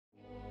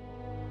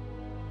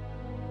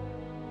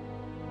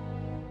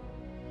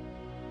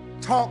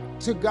Talk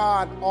to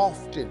God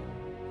often.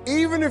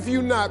 Even if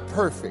you're not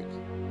perfect,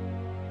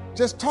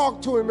 just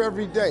talk to him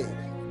every day.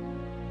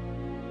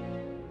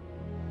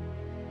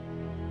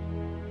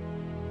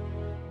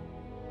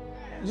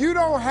 You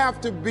don't have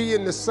to be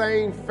in the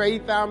same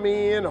faith I'm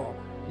in, or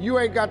you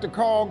ain't got to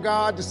call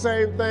God the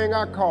same thing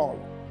I call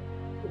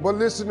him. But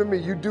listen to me,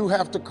 you do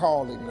have to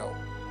call him, though.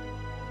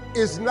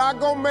 It's not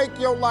gonna make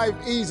your life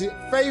easy.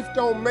 Faith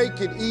don't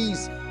make it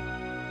easy.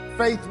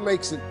 Faith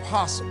makes it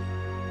possible.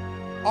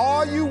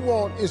 All you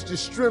want is the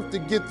strength to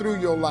get through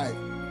your life.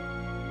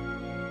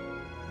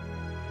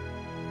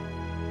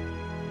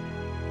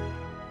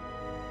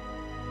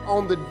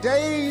 On the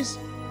days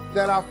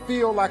that I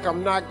feel like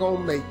I'm not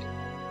gonna make it,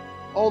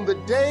 on the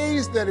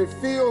days that it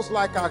feels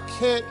like I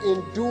can't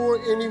endure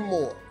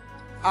anymore,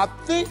 I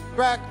think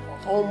back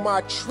on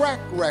my track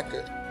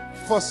record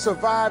for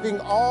surviving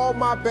all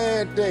my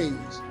bad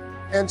days.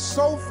 And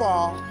so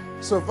far,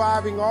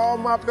 surviving all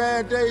my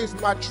bad days,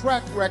 my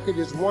track record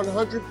is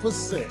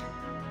 100%.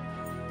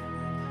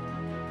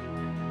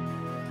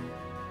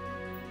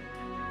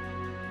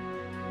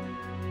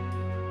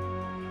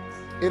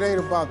 It ain't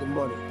about the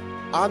money.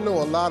 I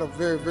know a lot of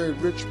very, very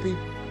rich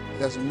people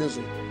that's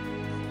miserable,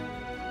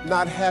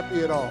 not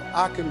happy at all.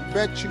 I can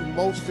bet you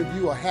most of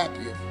you are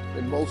happier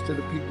than most of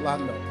the people I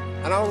know.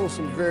 And I know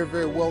some very,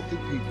 very wealthy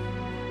people.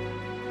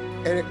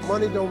 And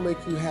money don't make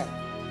you happy.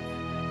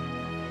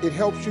 It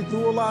helps you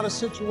through a lot of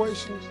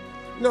situations.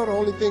 You know the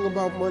only thing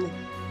about money?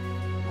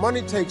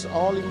 Money takes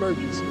all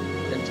emergencies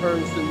and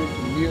turns them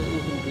into mere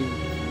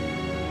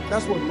inconvenience.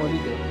 That's what money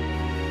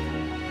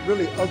does.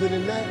 Really, other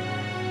than that,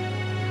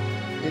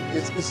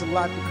 it's a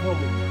lot to come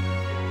with.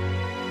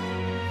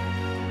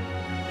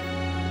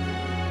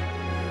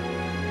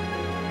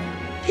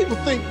 People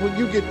think when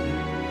you get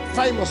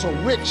famous or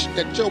rich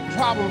that your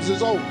problems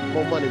is over.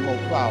 More money, more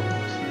problems.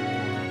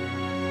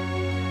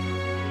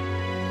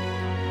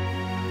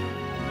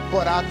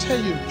 But I'll tell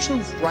you the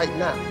truth right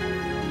now.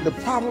 The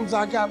problems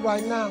I got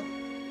right now,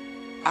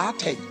 I'll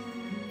take it.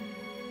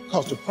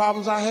 Because the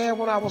problems I had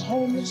when I was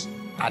homeless,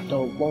 I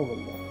don't want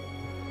them more.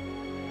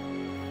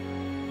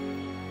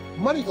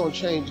 Money gonna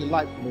change your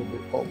life a little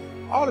bit, folks.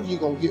 All of you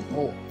gonna get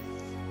more.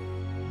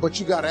 But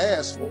you gotta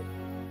ask for it.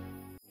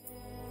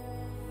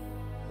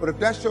 But if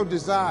that's your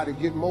desire to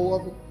get more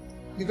of it,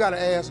 you gotta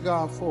ask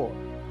God for it.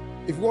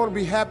 If you wanna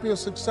be happy or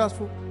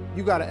successful,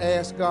 you gotta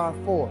ask God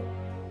for it.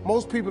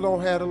 Most people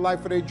don't have the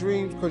life of their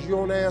dreams because you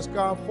don't ask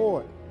God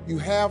for it. You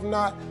have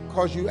not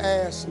because you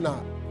ask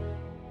not.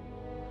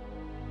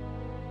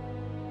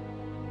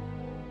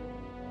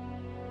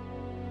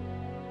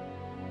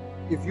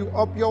 If you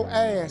up your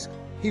ask,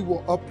 he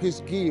will up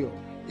his give.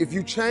 If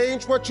you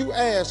change what you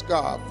ask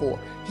God for,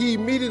 he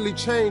immediately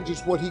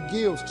changes what he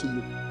gives to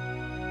you.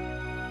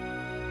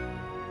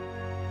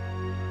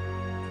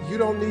 You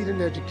don't need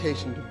an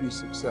education to be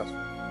successful.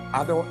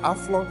 I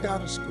flunked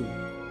out of school.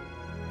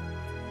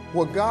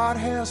 What God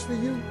has for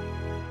you,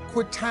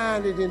 quit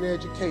tying it in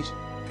education.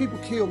 People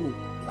kill me.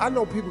 I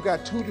know people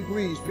got 2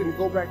 degrees, finna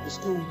go back to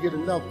school and get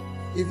another.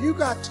 If you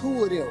got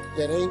 2 of them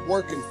that ain't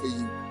working for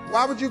you,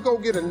 why would you go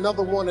get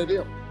another one of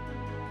them?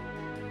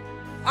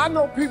 I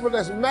know people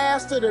that's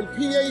mastered and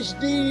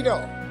PhD'd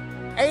up,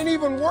 ain't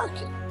even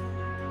working.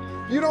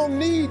 You don't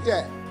need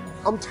that.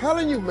 I'm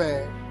telling you,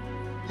 man,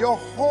 your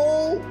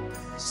whole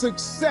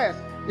success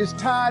is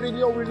tied in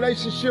your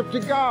relationship to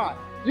God.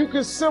 You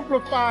can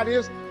simplify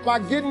this by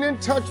getting in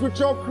touch with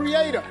your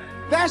Creator.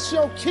 That's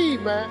your key,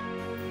 man.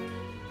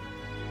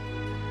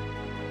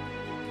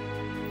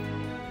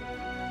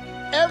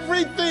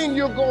 Everything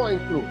you're going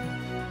through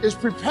is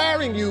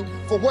preparing you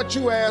for what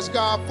you ask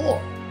God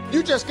for.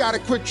 You just gotta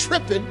quit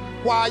tripping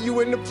while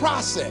you're in the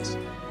process,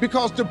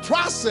 because the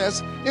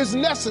process is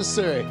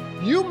necessary.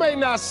 You may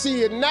not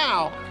see it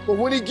now, but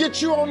when he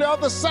gets you on the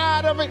other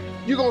side of it,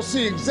 you're gonna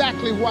see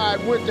exactly why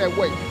it went that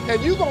way.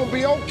 And you're gonna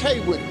be okay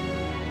with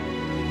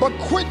it. But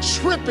quit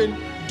tripping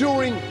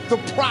during the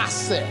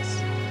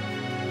process.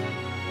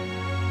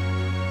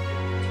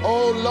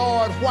 Oh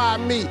Lord, why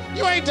me?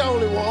 You ain't the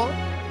only one.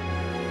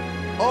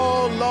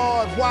 Oh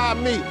Lord, why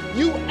me?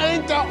 You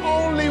ain't the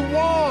only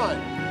one.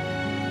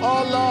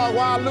 Oh Lord,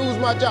 why I lose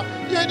my job?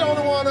 You ain't the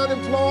only one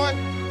unemployed.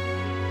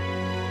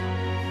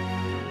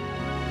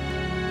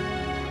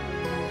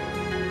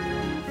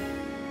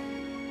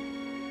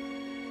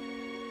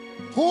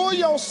 Pull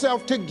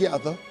yourself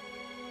together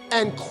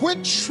and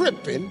quit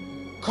tripping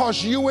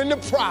because you in the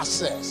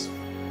process.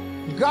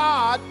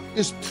 God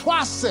is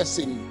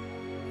processing you.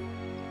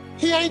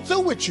 He ain't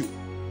through with you.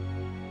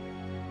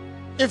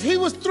 If he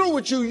was through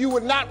with you, you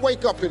would not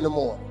wake up in the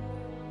morning.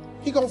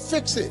 He gonna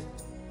fix it.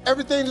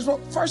 Everything is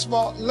wrong. First of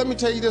all, let me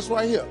tell you this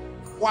right here.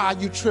 Why are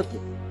you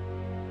tripping?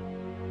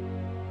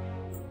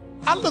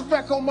 I look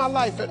back on my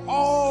life at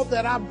all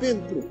that I've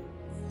been through.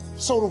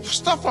 So the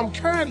stuff I'm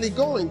currently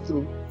going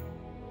through,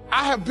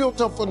 I have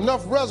built up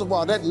enough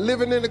reservoir that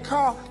living in the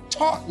car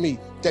taught me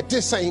that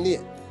this ain't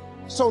it.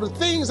 So the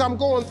things I'm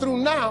going through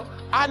now,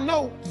 I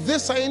know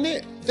this ain't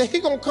it. That he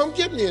gonna come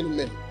get me in a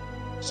minute.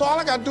 So all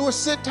I gotta do is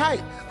sit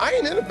tight. I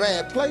ain't in a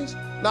bad place.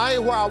 Now I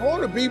ain't where I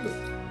wanna be, but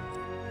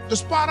The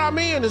spot I'm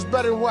in is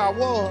better than where I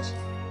was.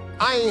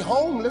 I ain't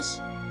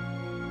homeless.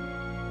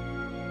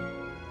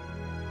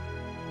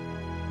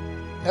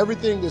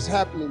 Everything that's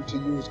happening to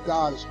you is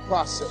God is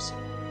processing.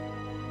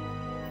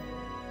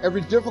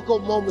 Every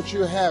difficult moment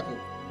you're having,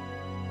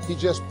 He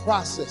just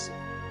processing.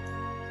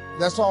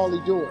 That's all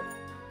He's doing.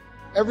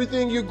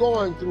 Everything you're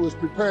going through is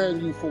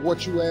preparing you for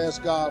what you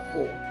ask God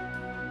for.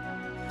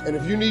 And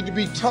if you need to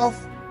be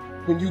tough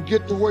when you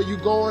get to where you're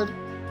going,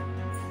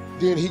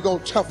 then He gonna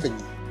toughen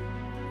you.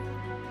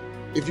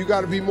 If you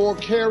got to be more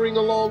caring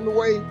along the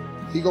way,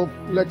 He gonna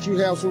let you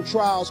have some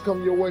trials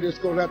come your way that's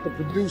gonna have to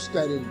produce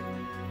that in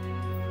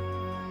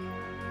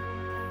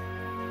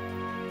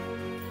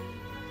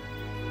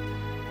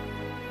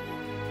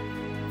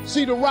you.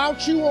 See, the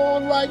route you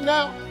on right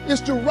now is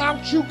the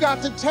route you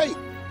got to take.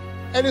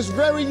 And it's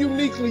very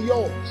uniquely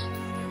yours.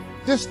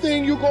 This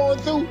thing you're going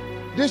through,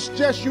 this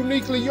just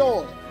uniquely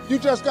yours. You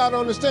just got to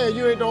understand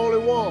you ain't the only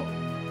one.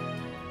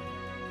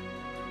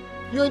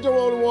 You ain't the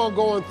only one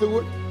going through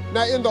it.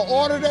 Now, in the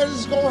order that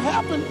it's going to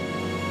happen,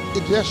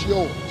 it's just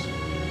yours.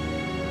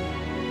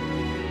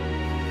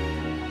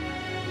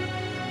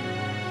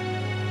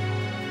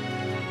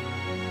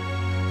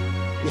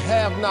 You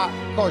have not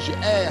because you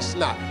ask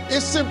not.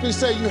 It simply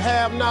say you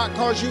have not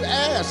because you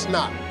ask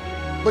not.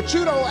 But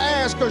you don't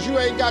ask because you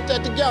ain't got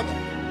that together.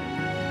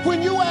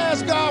 When you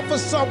ask God for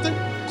something,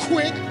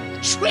 quit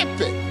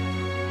tripping.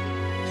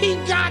 He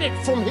got it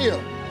from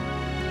Him.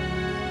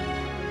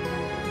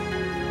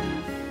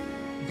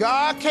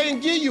 God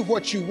can't give you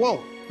what you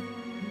want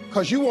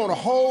because you want to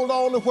hold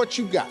on to what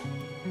you got.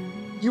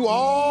 You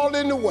all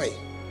in the way.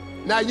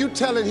 Now you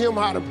telling Him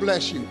how to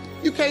bless you.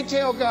 You can't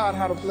tell God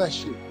how to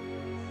bless you.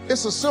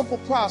 It's a simple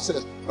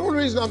process. The only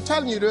reason I'm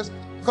telling you this,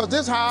 because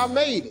this is how I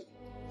made it.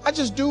 I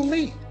just do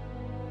me.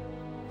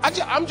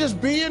 I'm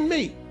just being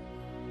me.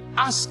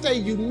 I stay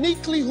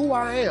uniquely who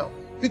I am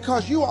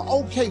because you are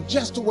okay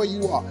just the way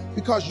you are,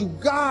 because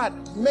God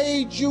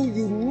made you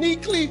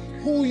uniquely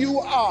who you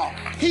are.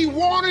 He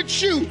wanted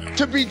you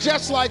to be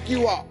just like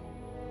you are.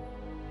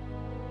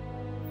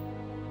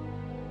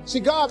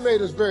 See, God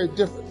made us very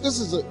different.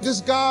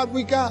 This God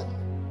we got,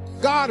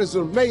 God is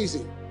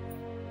amazing.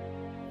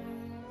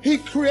 He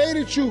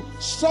created you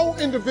so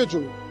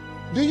individual.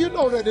 Do you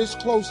know that it's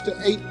close to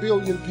 8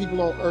 billion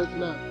people on earth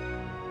now?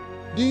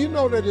 Do you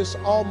know that it's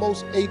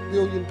almost 8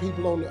 billion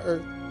people on the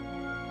earth?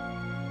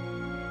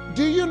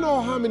 Do you know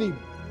how many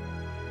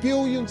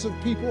billions of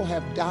people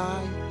have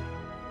died?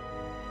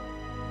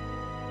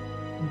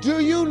 Do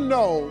you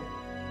know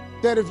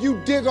that if you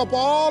dig up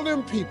all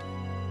them people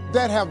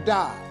that have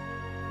died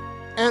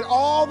and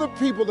all the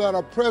people that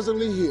are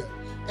presently here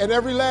and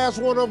every last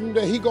one of them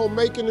that He gonna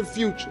make in the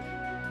future,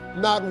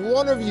 not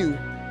one of you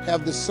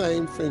have the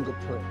same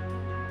fingerprint.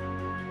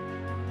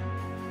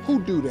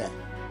 Who do that?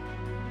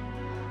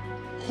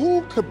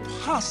 Who could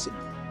possibly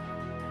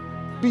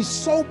be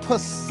so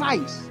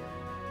precise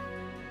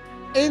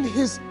in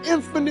His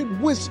infinite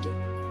wisdom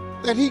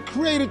that He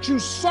created you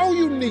so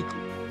uniquely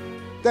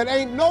that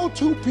ain't no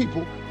two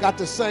people got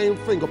the same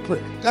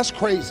fingerprint? That's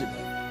crazy,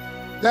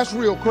 man. That's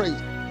real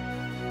crazy.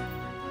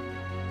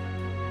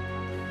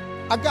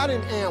 I got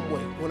in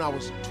Amway when I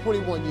was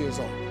 21 years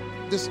old.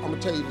 I'm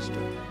gonna tell you the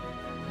story.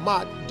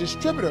 My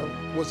distributor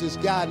was this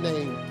guy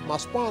named, my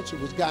sponsor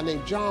was a guy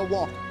named John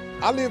Walker.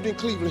 I lived in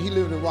Cleveland, he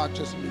lived in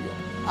Rochester, New York.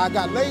 I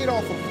got laid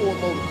off from Ford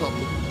Motor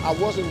Company. I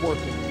wasn't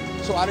working,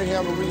 so I didn't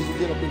have a reason to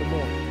get up in the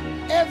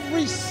morning.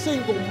 Every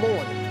single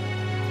morning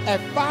at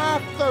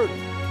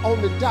 5:30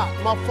 on the dot,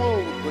 my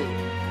phone would ring.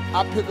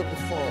 I pick up the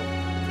phone.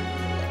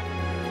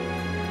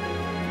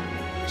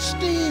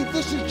 Steve,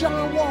 this is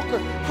John Walker.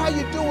 How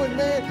you doing,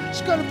 man?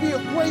 It's gonna be a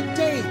great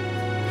day.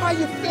 How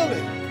you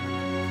feeling?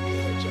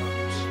 Yeah, John.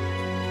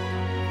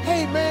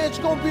 Hey, man, it's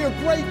gonna be a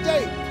great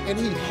day. And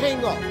he'd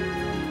hang up.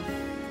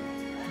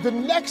 The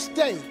next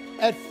day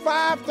at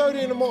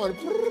 5:30 in the morning,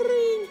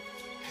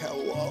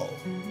 hello.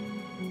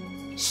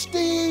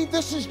 Steve,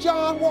 this is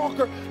John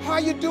Walker. How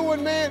you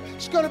doing, man?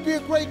 It's gonna be a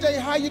great day.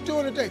 How you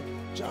doing today?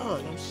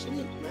 John, I'm sick,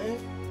 man.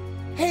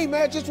 Hey,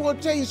 man, just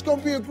want to tell you it's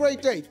gonna be a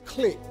great day.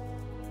 Click.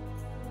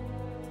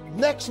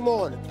 Next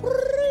morning,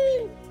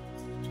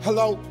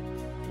 hello.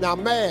 Now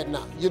I'm mad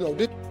now. You know,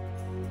 this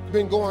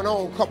been going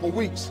on a couple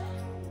weeks,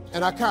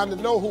 and I kind of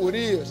know who it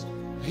is.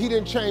 He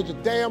didn't change a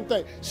damn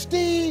thing.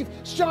 Steve,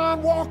 it's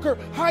John Walker,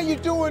 how you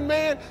doing,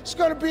 man? It's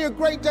gonna be a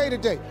great day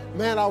today.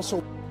 Man, I was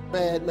so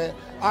mad, man.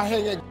 I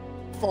hang that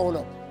phone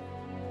up.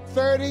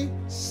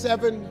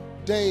 37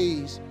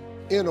 days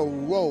in a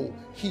row,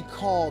 he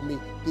called me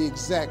the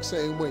exact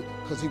same way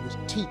because he was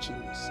teaching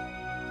me something.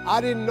 I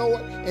didn't know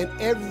it,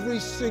 and every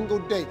single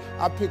day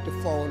I picked the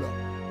phone up.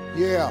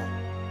 Yeah.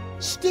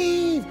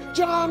 Steve,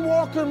 John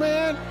Walker,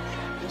 man.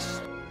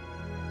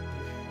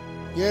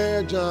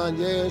 Yeah, John,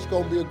 yeah, it's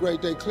gonna be a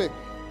great day, click.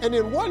 And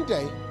then one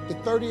day, the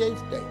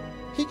 38th day,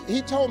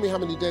 he told me how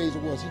many days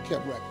it was, he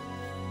kept record.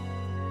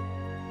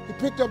 He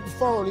picked up the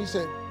phone, I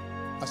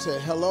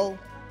said, hello?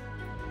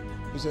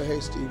 He said, hey,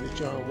 Steve, it's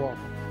John Walker.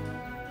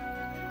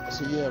 I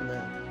said, yeah,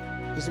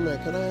 man. He said, man,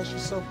 can I ask you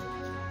something?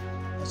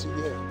 I said,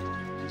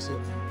 yeah. He said,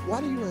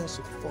 why do you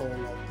answer the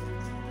phone like that?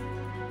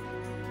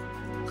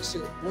 I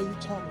said, what are you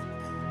talking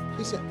about?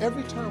 He said,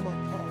 every time I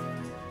call,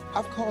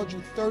 I've called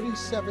you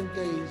 37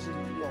 days in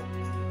a row,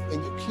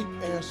 and you keep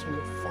answering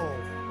the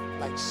phone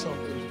like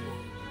something's wrong.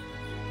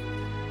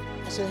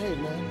 I said, hey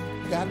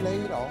man, got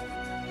laid off,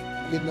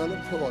 getting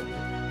unemployment.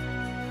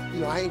 You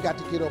know, I ain't got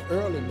to get up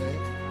early, man.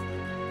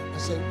 I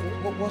said,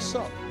 what's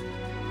up?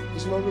 He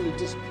said, I'm really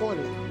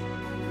disappointed.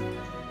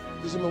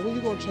 He said, man, when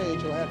you gonna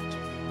change your attitude?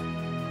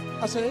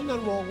 I said, ain't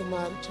nothing wrong with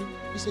my attitude.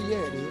 He said, yeah,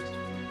 it is.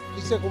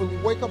 He said, when you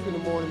wake up in the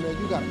morning, man,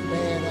 you got a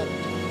bad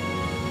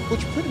attitude,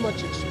 which pretty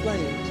much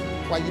explains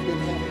why you've been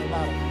having a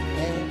lot of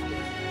bad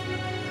days.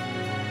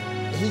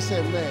 And he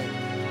said, man,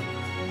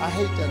 I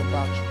hate that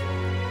about you,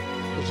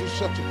 because you're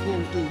such a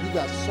cool dude. You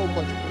got so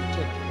much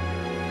potential.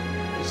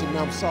 He said,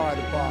 man, I'm sorry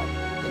to bother you.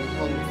 And he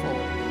hung the phone.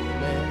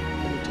 Man,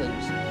 let me tell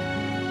you something.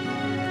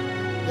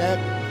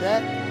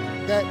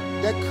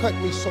 That cut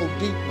me so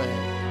deep, man.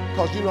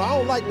 Because, you know, I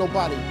don't like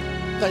nobody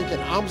thinking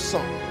I'm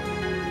something,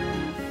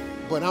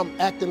 but I'm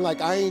acting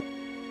like I ain't.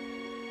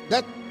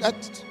 That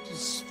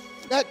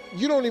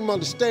you don't even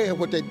understand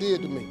what they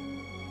did to me.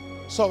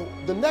 So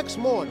the next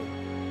morning,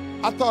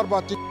 I thought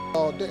about this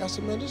all day. I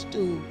said, man, this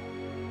dude,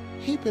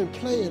 he been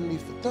playing me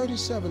for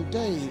 37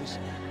 days.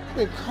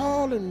 He been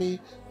calling me.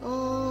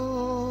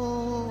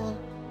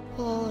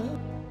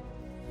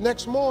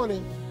 Next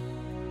morning,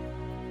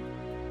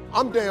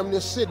 I'm damn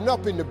near sitting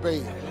up in the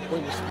bed.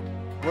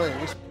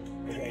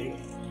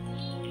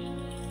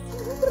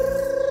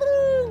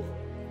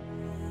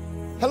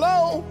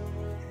 Hello?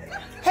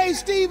 Hey,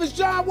 Steve, it's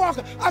John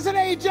Walker. I said,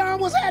 hey, John,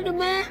 what's happening,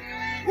 man?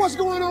 What's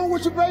going on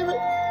with you, baby?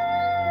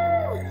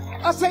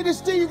 I said, it's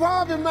Steve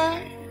Harvey,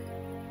 man.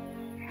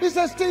 He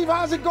said, Steve,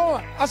 how's it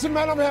going? I said,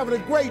 man, I'm having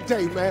a great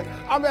day, man.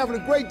 I'm having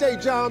a great day,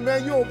 John,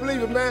 man. You don't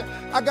believe it, man.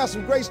 I got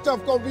some great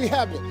stuff gonna be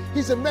happening.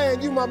 He said, man,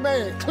 you my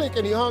man. Click,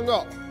 and he hung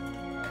up.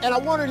 And I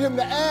wanted him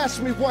to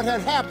ask me what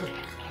had happened,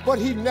 but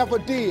he never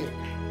did.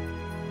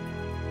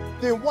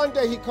 Then one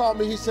day he called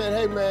me, he said,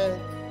 hey, man,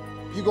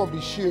 you're gonna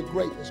be sheer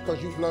greatness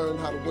because you've learned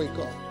how to wake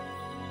up.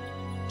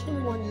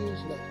 21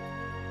 years later,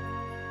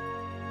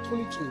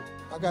 22,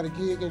 I got a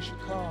gig in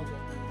Chicago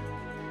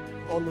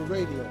on the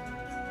radio.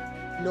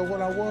 You know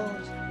what I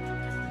was?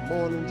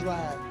 Morning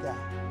drive guy.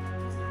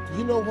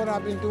 You know what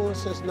I've been doing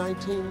since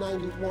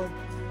 1991?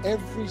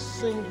 Every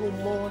single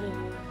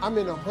morning, I'm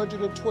in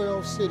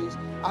 112 cities.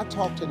 I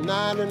talk to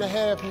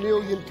 9.5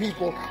 million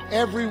people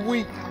every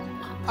week.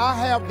 I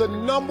have the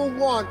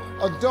 #1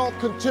 adult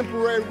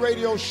contemporary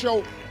radio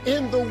show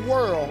in the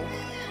world.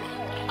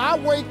 I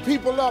wake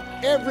people up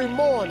every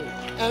morning,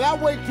 and I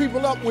wake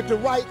people up with the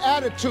right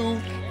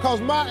attitude because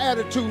my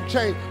attitude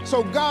changed.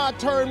 So God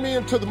turned me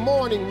into the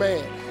morning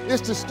man.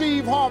 It's the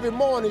Steve Harvey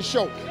Morning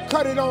Show.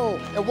 Cut it on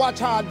and watch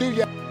how I do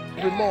you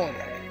every morning.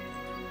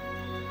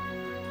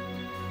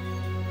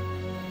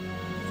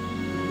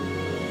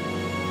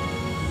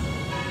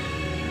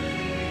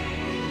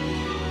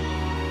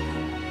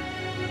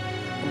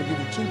 I'm gonna give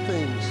you 2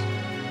 things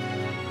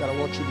that I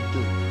want you to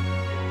do.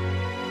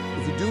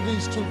 If you do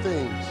these 2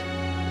 things,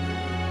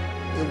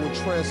 it will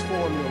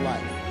transform your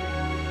life.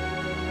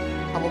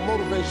 I'm a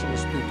motivational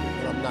speaker,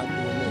 but I'm not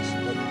doing this.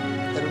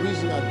 And the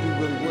reason I do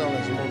really well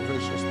as a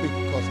motivational speaker,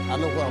 because I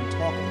know what I'm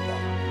talking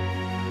about.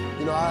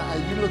 You know,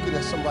 you're looking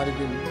at somebody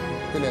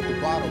been at the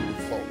bottom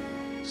before.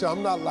 So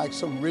I'm not like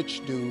some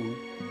rich dude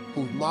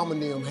whose mama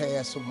and them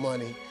had some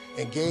money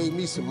and gave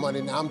me some money,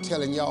 and I'm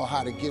telling y'all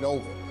how to get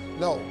over.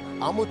 No,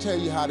 I'm gonna tell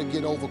you how to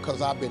get over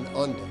because I've been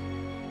under.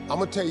 I'm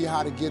gonna tell you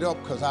how to get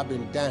up because I've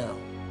been down.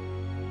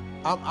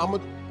 I'm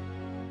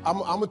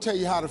gonna tell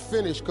you how to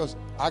finish because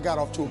I got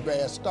off to a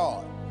bad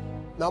start.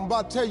 Now I'm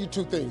about to tell you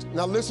 2 things.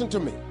 Now listen to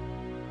me.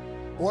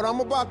 What I'm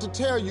about to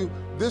tell you,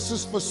 this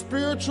is for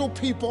spiritual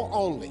people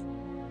only.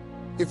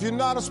 If you're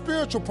not a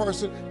spiritual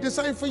person, this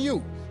ain't for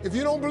you. If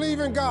you don't believe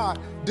in God,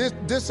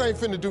 this ain't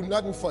finna do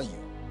nothing for you.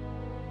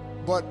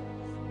 But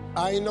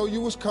I ain't know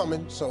you was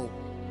coming, so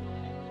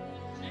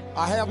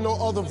I have no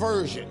other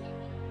version.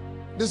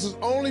 This is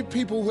only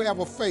people who have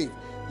a faith.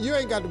 You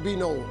ain't got to be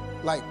no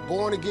like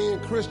born again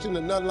Christian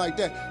or nothing like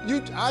that. You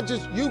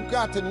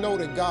got to know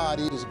that God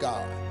is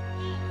God.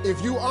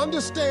 If you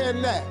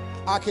understand that,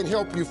 I can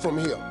help you from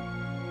here.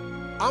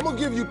 I'm gonna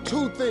give you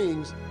 2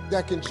 things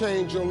that can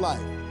change your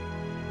life.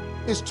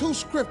 It's 2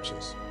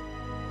 scriptures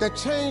that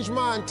changed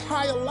my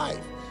entire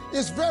life.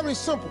 It's very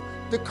simple.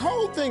 The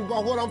cool thing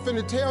about what I'm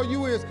finna tell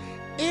you is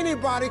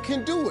anybody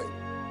can do it.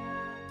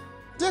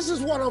 This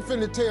is what I'm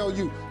finna tell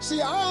you.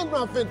 See, I'm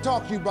not finna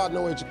talk to you about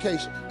no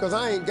education, because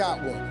I ain't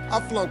got one. I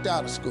flunked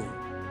out of school.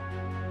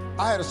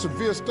 I had a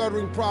severe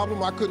stuttering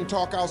problem. I couldn't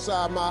talk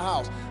outside my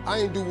house. I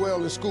ain't do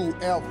well in school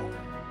ever.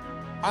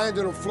 I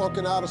ended up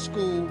flunking out of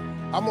school.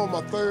 I'm on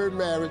my 3rd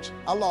marriage.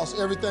 I lost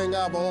everything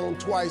I've owned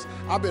twice.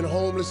 I've been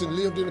homeless and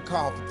lived in a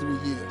car for 3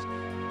 years.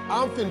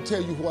 I'm finna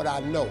tell you what I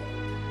know.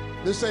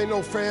 This ain't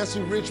no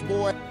fancy rich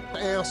boy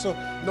answer,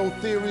 no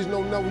theories,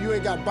 no number. You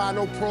ain't got to buy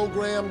no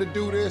program to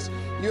do this.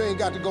 You ain't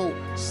got to go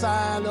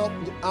sign up.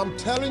 I'm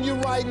telling you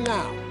right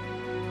now,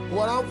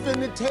 what I'm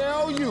finna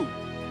tell you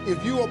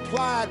if you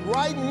apply it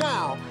right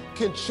now,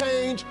 can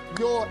change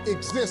your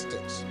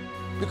existence.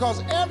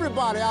 Because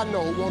everybody I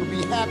know want to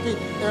be happy,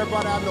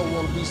 everybody I know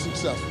want to be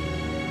successful.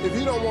 If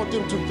you don't want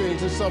them two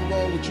things, there's something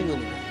wrong with you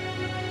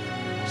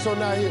anyway. So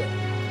now here,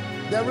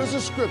 there is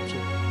a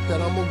scripture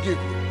that I'm gonna give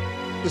you.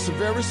 It's a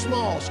very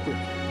small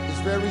scripture, it's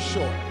very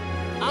short.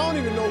 I don't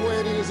even know where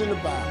it is in the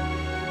Bible.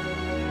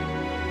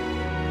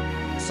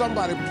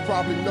 Somebody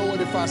probably know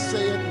it if I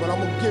say it, but I'm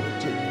gonna give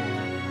it to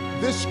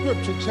you. This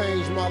scripture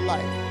changed my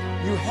life.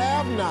 You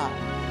have not,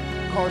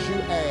 because you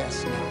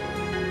ask not.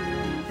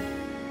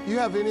 You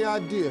have any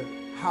idea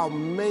how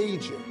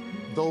major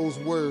those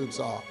words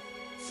are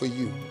for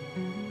you?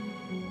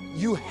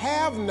 You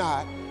have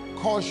not,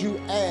 because you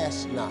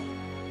ask not.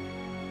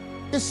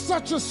 It's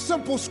such a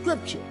simple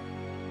scripture,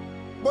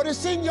 but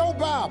it's in your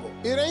Bible.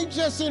 It ain't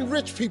just in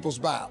rich people's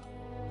Bible.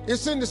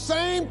 It's in the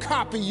same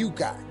copy you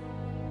got.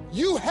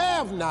 You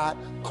have not,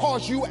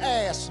 because you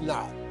ask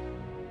not.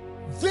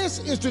 This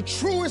is the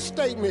truest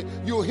statement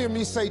you'll hear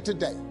me say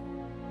today,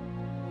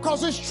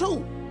 because it's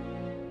true.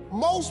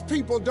 Most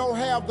people don't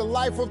have the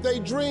life of their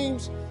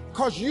dreams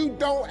because you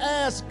don't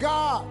ask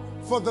God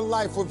for the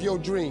life of your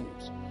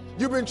dreams.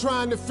 You've been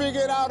trying to figure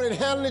it out and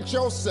handle it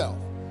yourself.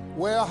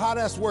 Well, how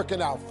that's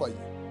working out for you?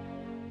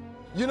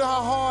 You know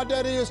how hard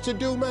that is to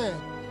do, man?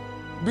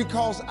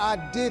 Because I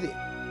did it.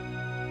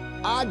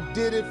 I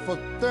did it for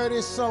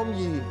 30-some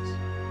years.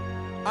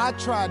 I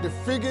tried to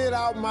figure it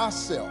out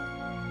myself.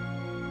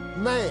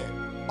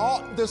 Man,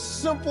 the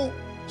simple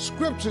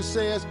scripture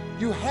says,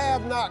 you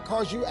have not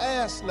because you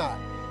ask not.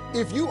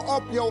 If you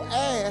up your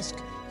ask,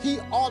 he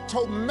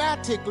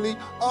automatically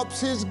ups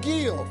his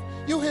give.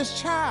 You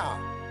his child.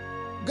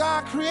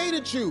 God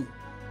created you.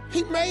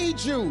 He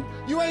made you.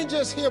 You ain't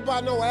just here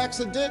by no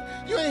accident.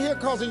 You ain't here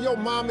because of your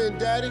mama and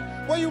daddy.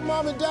 Where your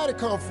mama and daddy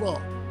come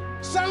from?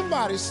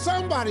 Somebody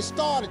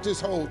started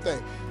this whole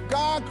thing.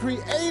 God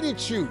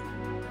created you.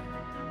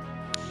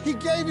 He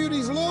gave you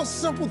these little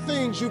simple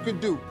things you could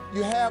do.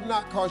 You have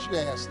not because you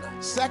ask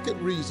not.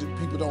 Second reason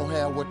people don't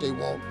have what they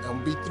want,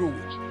 I'm gonna be through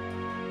with you.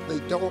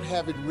 They don't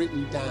have it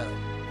written down.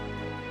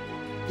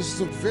 This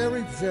is a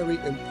very, very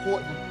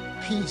important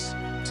piece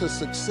to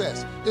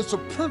success. It's a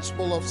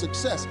principle of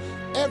success.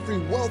 Every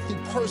wealthy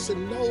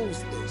person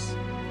knows this.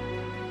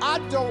 I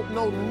don't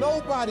know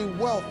nobody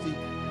wealthy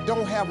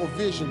don't have a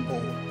vision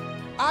board.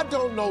 I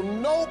don't know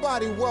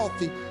nobody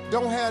wealthy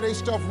don't have their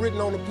stuff written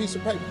on a piece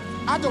of paper.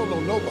 I don't know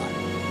nobody.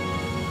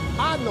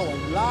 I know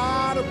a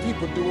lot of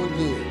people doing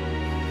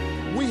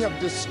good. We have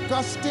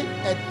discussed it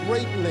at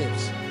great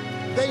lengths.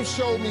 They've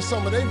showed me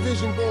some of their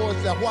vision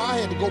boards that, well, I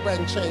had to go back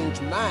and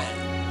change mine.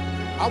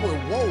 I went,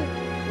 whoa,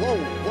 whoa,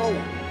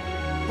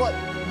 whoa. But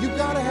you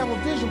gotta have a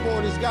vision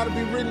board, it's gotta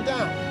be written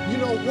down. You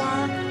know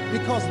why?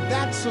 Because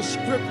that's a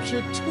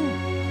scripture too.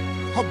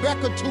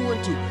 Habakkuk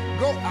 2:2.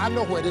 Go, I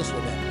know where this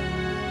one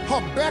at.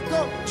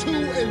 Habakkuk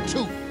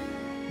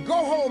 2:2. Go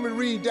home and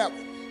read that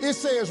one. It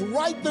says,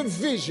 write the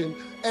vision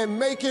and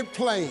make it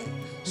plain,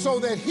 so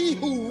that he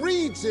who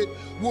reads it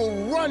will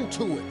run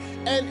to it.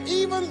 And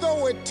even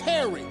though it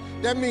tarry,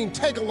 that means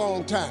take a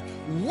long time,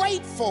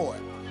 wait for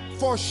it,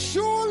 for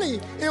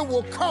surely it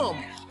will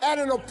come at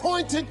an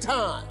appointed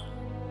time.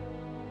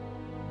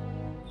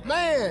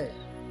 Man,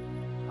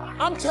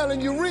 I'm telling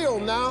you real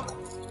now.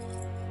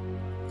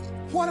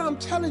 What I'm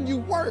telling you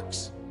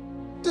works.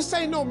 This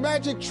ain't no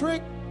magic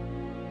trick.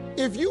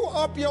 If you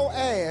up your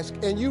ask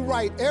and you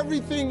write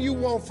everything you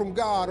want from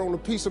God on a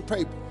piece of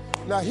paper,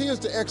 now here's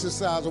the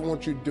exercise I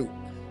want you to do.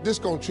 This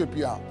gonna trip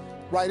you out.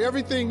 Write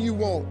everything you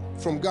want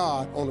from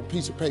God on a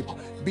piece of paper.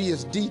 Be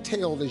as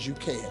detailed as you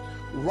can.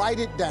 Write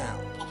it down.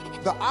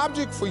 The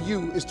object for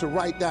you is to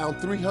write down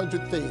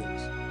 300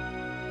 things.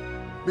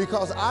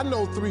 Because I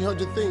know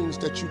 300 things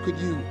that you could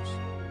use.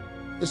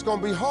 It's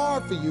gonna be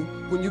hard for you.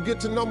 When you get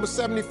to number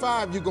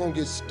 75, you're gonna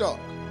get stuck.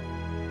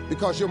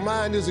 Because your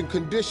mind isn't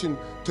conditioned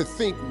to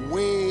think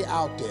way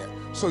out there.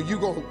 So you're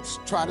gonna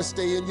try to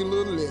stay in your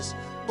little list.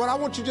 But I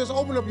want you to just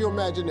open up your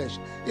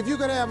imagination. If you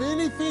could have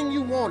anything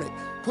you wanted,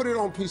 put it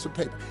on a piece of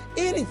paper.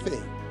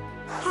 Anything.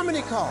 How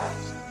many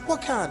cars?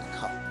 What kind of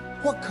car?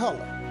 What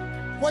color?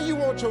 Where you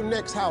want your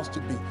next house to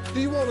be? Do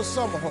you want a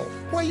summer home?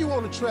 Where you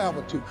want to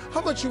travel to?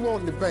 How much you want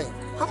in the bank?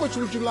 How much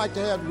would you like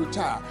to have to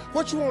retire?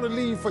 What you want to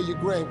leave for your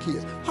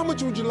grandkids? How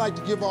much would you like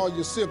to give all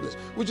your siblings?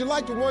 Would you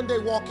like to one day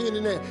walk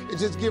in there and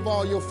just give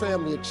all your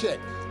family a check?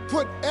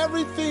 Put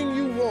everything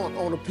you want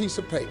on a piece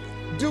of paper.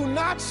 Do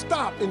not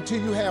stop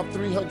until you have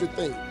 300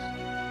 things.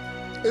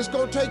 It's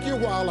gonna take you a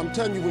while. I'm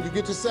telling you, when you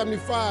get to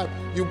 75,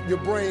 your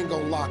brain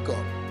gonna lock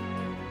up.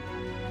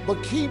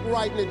 But keep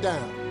writing it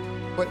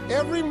down. But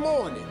every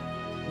morning,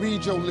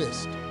 read your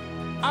list.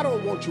 I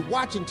don't want you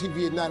watching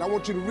TV at night. I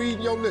want you to read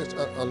your list,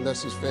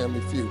 unless it's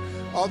Family Feud.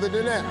 Other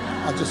than that,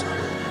 I just...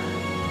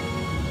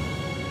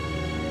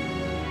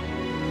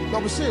 No,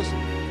 but seriously,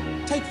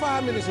 take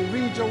 5 minutes and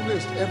read your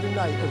list every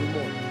night, every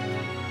morning.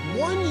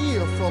 1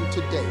 year from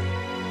today,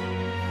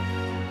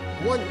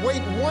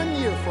 wait 1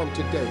 year from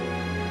today,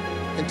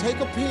 and take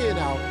a pen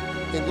out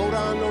and go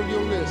down on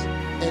your list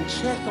and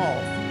check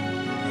off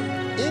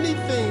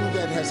anything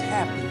that has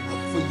happened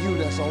for you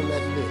that's on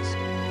that list,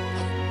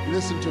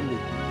 listen to me.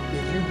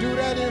 If you do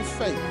that in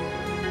faith,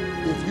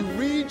 if you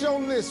read your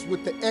list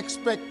with the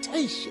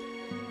expectation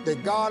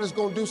that God is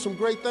going to do some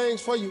great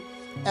things for you,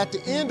 at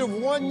the end of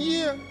 1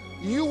 year,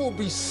 you will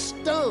be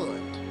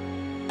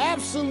stunned,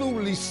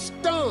 absolutely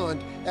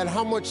stunned at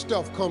how much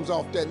stuff comes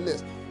off that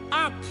list.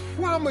 I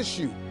promise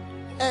you,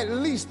 at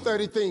least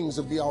 30 things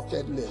will be off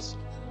that list.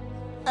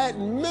 At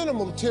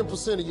minimum,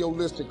 10% of your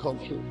list will come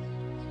true.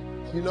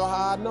 You know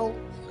how I know?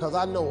 Because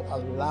I know a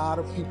lot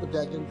of people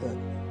that done done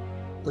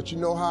it. But you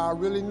know how I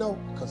really know?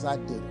 Because I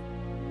did it.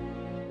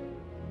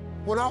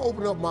 When I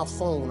open up my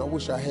phone, I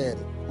wish I had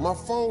it. My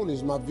phone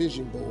is my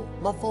vision board.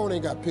 My phone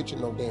ain't got a picture,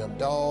 no damn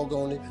dog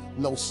on it,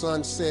 no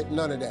sunset,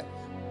 none of that.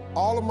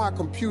 All of my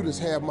computers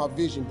have my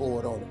vision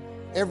board on it.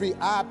 Every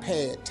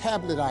iPad,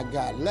 tablet I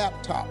got,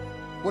 laptop,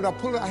 when I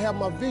pull it, I have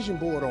my vision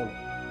board on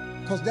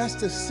it. Because that's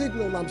the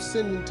signal I'm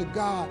sending to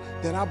God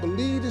that I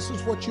believe this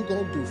is what you're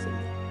going to do for me.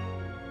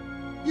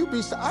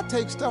 I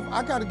take stuff,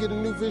 I got to get a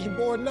new vision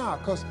board now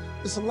because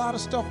there's a lot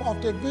of stuff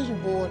off that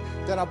vision board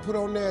that I put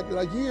on there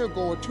a year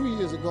ago or 2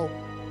 years ago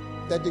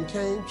that then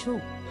came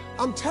true.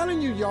 I'm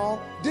telling you,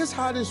 y'all, this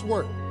how this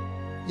works.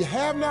 You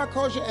have not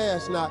cause you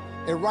ask not,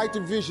 and write the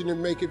vision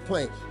and make it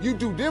plain. You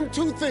do them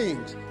two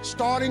things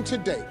starting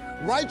today.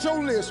 Write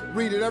your list,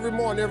 read it every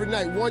morning, every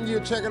night. 1 year,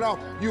 check it off,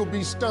 you'll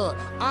be stunned.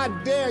 I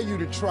dare you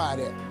to try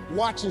that.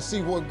 Watch and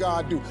see what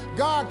God do.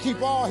 God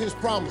keep all his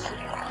promises.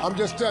 I'm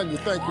just telling you,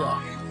 thank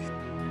y'all.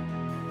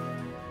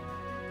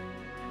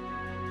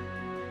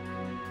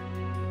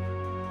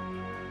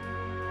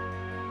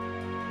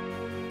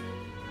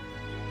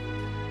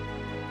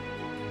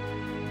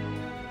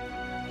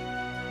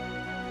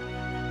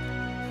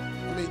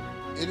 I mean,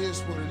 it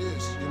is what it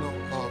is, you know,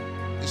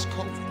 it's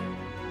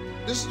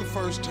COVID. This is the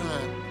first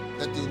time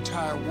that the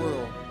entire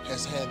world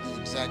has had the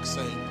exact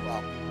same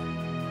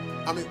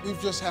problem. I mean, we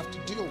just have to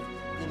deal with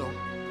it, you know.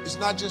 It's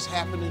not just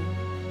happening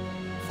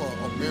for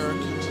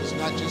Americans, it's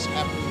not just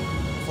happening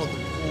for the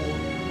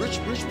poor. Rich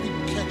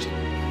people catch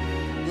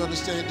it. You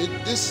understand?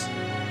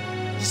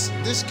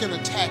 This can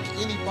attack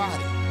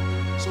anybody.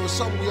 So it's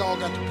something we all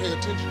got to pay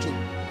attention to.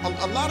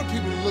 A lot of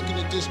people are looking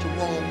at this the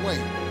wrong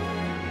way.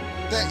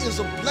 There is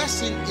a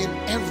blessing in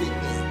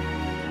everything.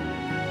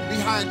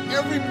 Behind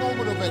every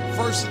moment of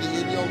adversity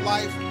in your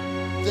life,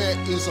 there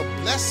is a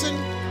blessing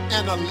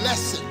and a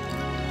lesson.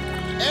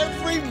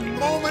 Every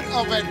moment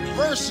of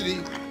adversity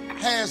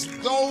has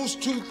those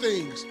two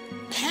things.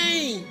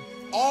 Pain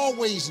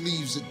always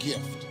leaves a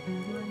gift.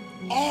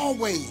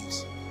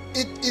 Always.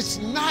 It's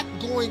not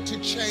going to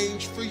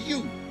change for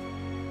you.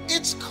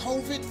 It's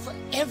COVID for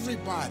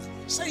everybody.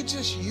 This ain't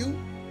just you.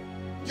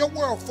 Your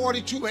world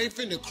 42 ain't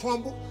finna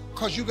crumble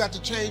because you got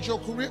to change your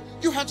career.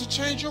 You have to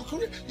change your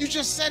career. You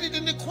just said it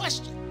in the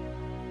question.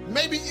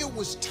 Maybe it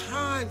was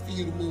time for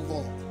you to move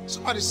on.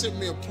 Somebody sent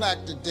me a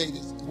plaque today,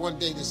 one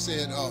day that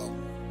said,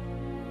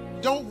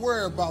 don't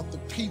worry about the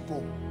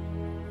people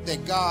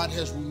that God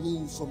has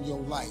removed from your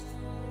life.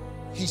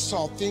 He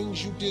saw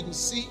things you didn't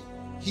see.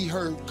 He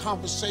heard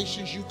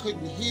conversations you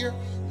couldn't hear.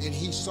 And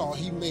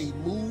he made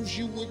moves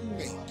you wouldn't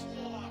make.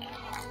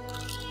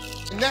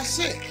 And that's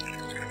it.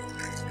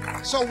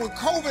 So when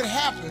COVID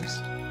happens,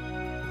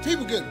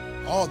 people get,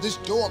 oh, this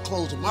door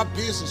closed, my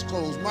business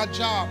closed, my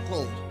job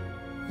closed.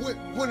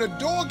 When a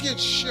door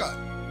gets shut,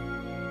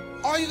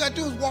 all you gotta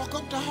do is walk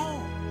up the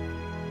hall.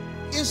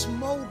 It's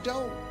more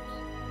doors.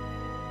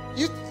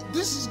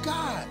 This is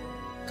God.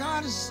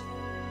 God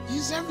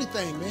he's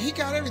everything, man. He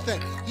got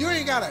everything. You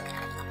ain't gotta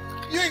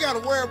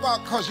worry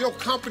about cause your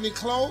company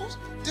closed.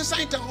 This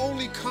ain't the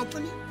only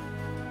company.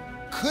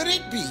 Could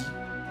it be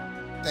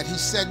that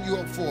he's setting you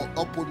up for an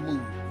upward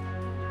move?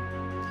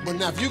 But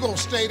now if you're gonna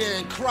stay there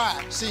and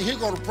cry, see, here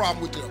go the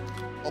problem with them.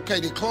 Okay,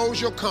 they close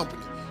your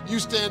company. You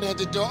stand at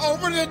the door,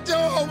 open the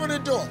door, open the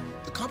door.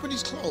 The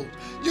company's closed.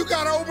 You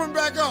gotta open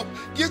back up,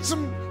 get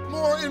some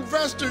more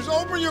investors,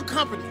 open your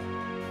company.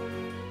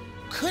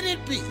 Could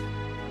it be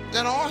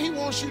that all he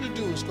wants you to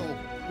do is go,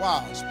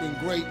 wow, it's been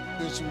great,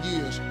 been some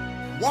years,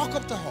 walk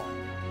up the hall?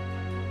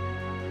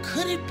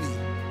 Could it be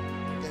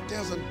that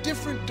there's a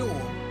different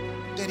door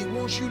that he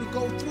wants you to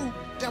go through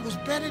that was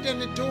better than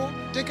the door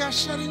that got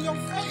shut in your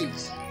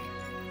face?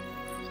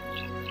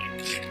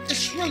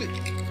 It's really,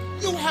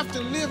 you have to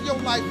live your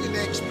life in the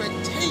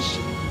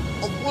expectation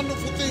of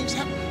wonderful things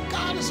happening.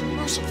 God is a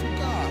merciful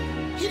God.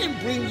 He didn't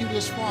bring you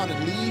this far to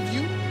leave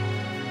you.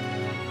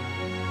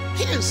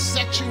 He didn't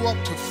set you up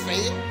to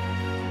fail.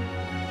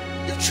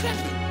 You're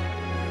tripping.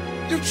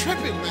 You're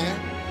tripping, man.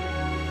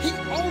 He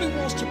only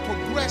wants to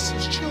progress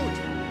his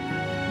children.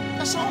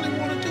 That's all he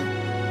wants to do.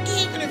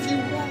 Even if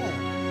you're wrong,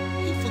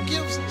 he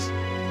forgives us.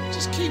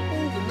 Just keep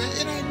moving, man.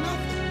 It ain't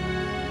nothing.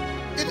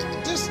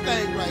 This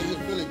thing right here,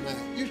 really,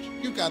 man,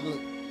 you got to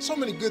look. So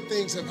many good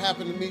things have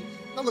happened to me.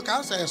 Now, look, I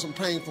also had some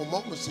painful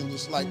moments in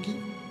this like you.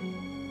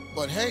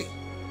 But hey,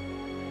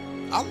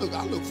 I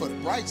look for the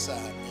bright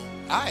side,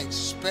 man. I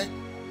expect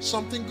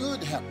something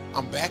good to happen.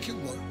 I'm back at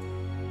work.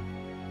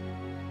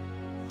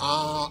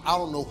 I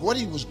don't know what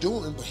he was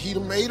doing, but he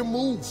done made a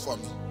move for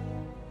me.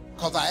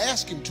 because I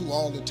ask him to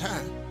all the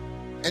time.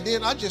 And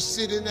then I just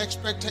sit in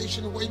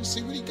expectation and wait and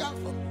see what he got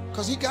for me,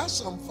 because he got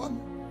something for me.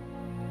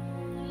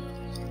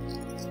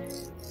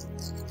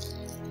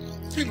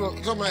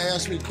 Somebody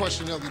asked me a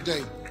question the other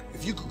day.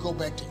 If you could go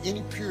back to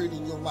any period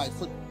in your life,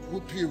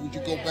 what period would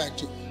you go back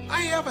to?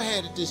 I ain't ever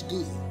had it this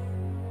good.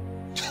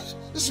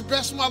 This is the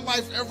best my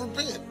life ever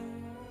been.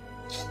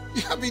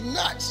 You gotta be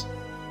nuts.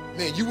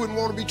 Man, you wouldn't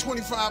want to be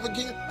 25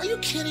 again? Are you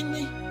kidding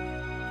me?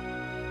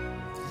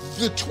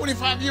 The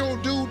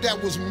 25-year-old dude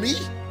that was me?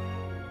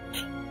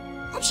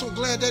 I'm so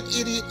glad that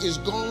idiot is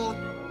gone.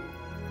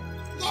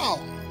 No.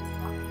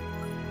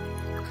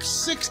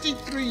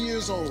 63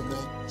 years old,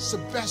 man. It's the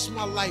best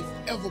my life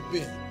ever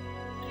been.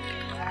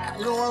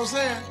 You know what I'm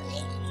saying?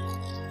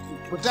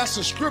 But that's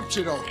a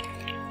scripture, though.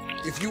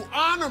 If you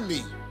honor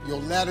me, your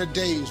latter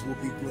days will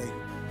be greater.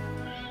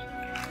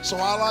 So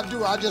all I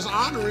do, I just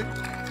honor him,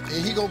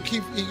 and he gonna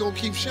keep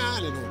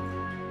shining on me.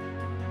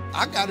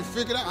 I got it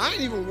figured out. I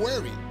ain't even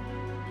worried.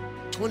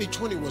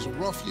 2020 was a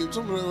rough year.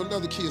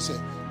 Another kid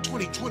said,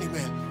 2020,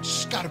 man,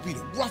 this got to be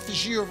the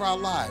roughest year of our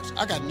lives.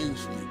 I got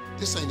news for you.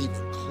 This ain't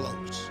even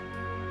close.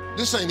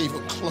 This ain't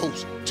even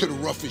close to the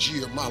roughest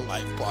year of my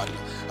life, partner.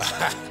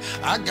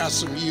 I got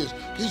some years.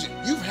 He said,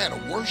 you've had a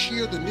worse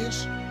year than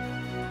this?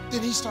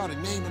 Then he started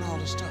naming all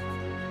this stuff.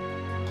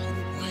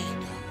 Kobe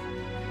Bryant died.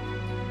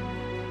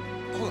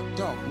 Hold up,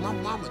 dog, my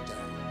mama died.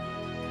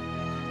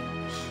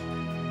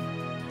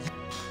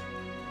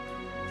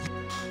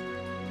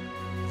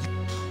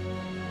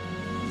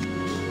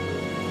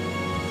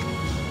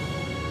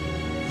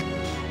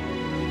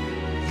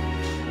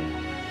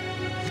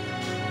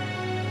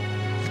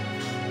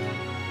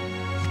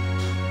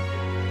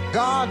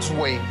 God's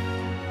way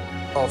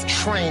of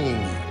training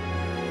you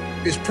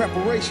is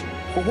preparation.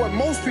 But what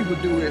most people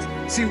do is,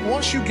 see,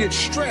 once you get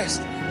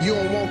stressed, you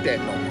don't want that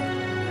no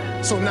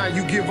more. So now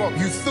you give up,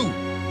 you through.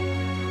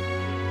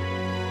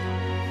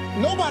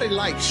 Nobody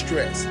likes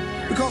stress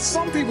because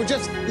some people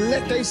just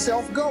let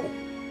themselves go.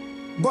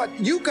 But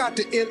you got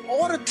to, in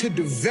order to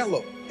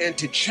develop and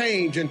to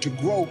change and to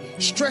grow,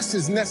 stress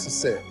is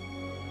necessary.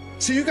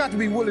 So you got to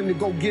be willing to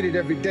go get it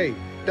every day.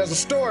 There's a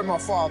story my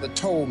father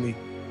told me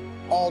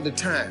all the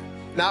time.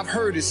 Now, I've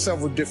heard it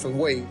several different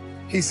ways.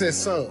 He said,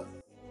 son,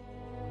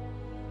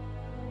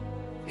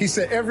 he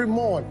said, every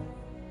morning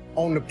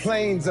on the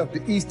plains of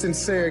the eastern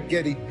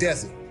Serengeti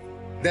Desert,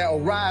 there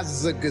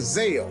arises a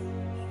gazelle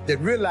that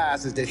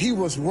realizes that he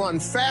must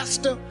run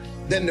faster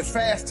than the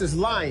fastest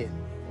lion,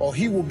 or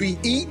he will be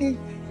eaten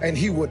and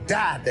he will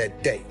die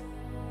that day.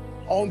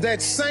 On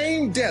that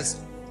same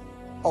desert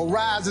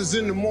arises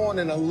in the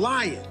morning a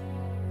lion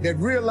that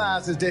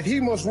realizes that he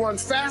must run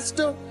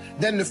faster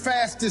than the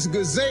fastest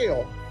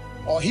gazelle,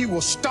 or he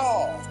will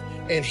starve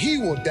and he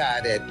will die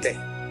that day.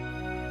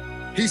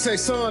 He say,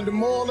 son, the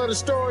moral of the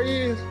story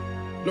is,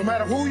 no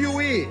matter who you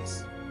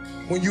is,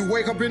 when you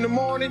wake up in the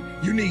morning,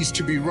 you needs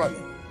to be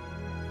running.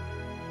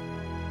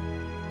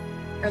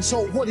 And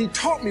so what he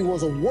taught me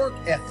was a work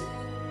ethic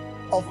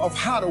of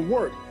how to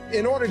work.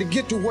 In order to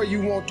get to where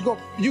you want to go,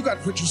 you got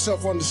to put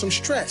yourself under some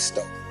stress,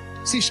 though.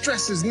 See,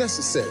 stress is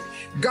necessary.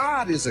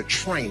 God is a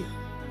trainer.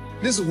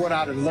 This is what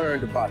I've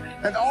learned about it.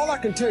 And all I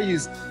can tell you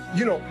is,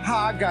 you know, how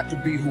I got to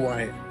be who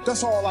I am.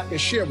 That's all I can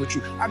share with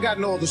you. I got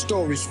no other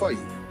stories for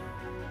you.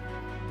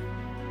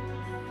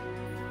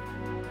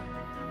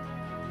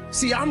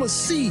 See, I'm a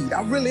seed.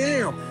 I really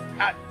am.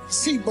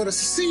 But a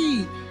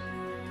seed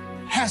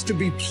has to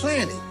be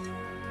planted.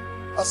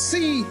 A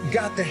seed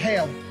got to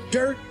have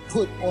dirt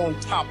put on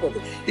top of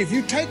it. If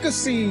you take a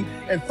seed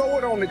and throw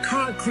it on the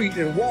concrete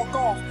and walk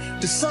off,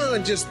 the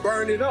sun just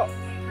burn it up.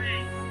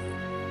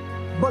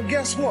 But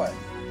guess what?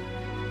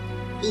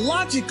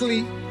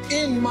 Logically,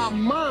 in my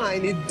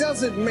mind, it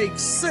doesn't make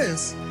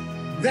sense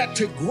that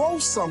to grow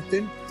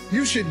something,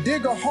 you should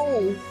dig a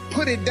hole,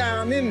 put it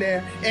down in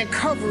there, and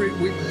cover it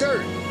with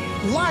dirt.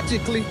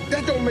 Logically,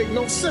 that don't make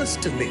no sense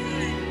to me.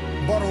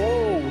 But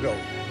oh,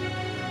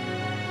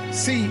 though.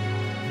 See,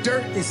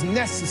 dirt is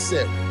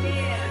necessary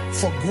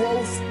for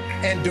growth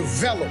and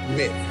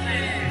development.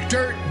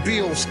 Dirt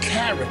builds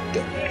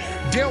character.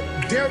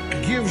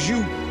 Dirt gives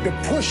you the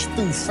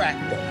push-through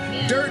factor.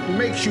 Dirt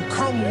makes you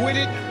come with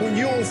it when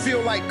you don't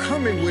feel like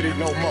coming with it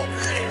no more.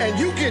 And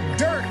you get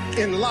dirt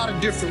in a lot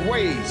of different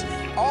ways.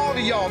 All of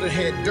y'all that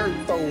had dirt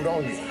thrown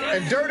on you.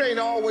 And dirt ain't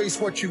always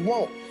what you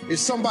want.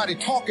 It's somebody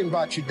talking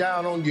about you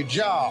down on your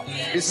job.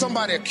 It's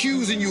somebody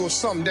accusing you of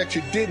something that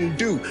you didn't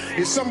do.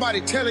 It's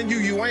somebody telling you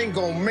you ain't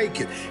gonna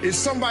make it. It's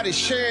somebody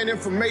sharing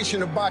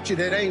information about you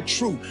that ain't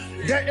true.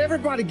 That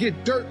everybody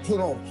get dirt put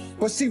on.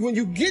 But see, when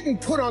you're getting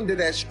put under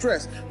that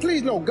stress,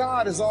 please know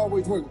God is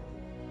always working.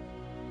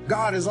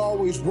 God is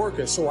always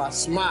working, so I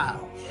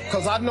smile,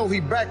 because I know he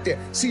back there.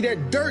 See,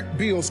 that dirt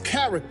builds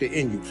character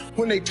in you.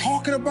 When they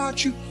talking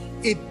about you,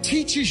 it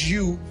teaches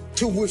you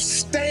to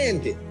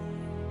withstand it.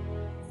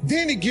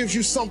 Then it gives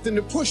you something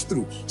to push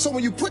through. So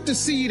when you put the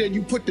seed and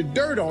you put the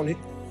dirt on it,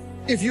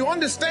 if you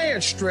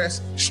understand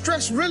stress,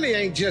 stress really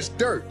ain't just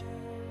dirt.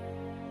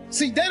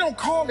 See, they don't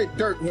call it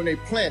dirt when they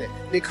plant it.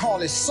 They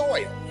call it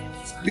soil.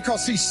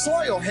 Because see,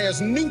 soil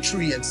has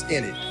nutrients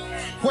in it.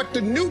 What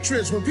the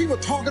nutrients, when people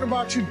talking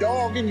about you,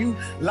 dogging you,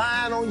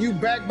 lying on you,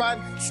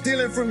 backbiting,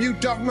 stealing from you,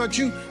 talking about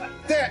you,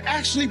 they're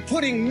actually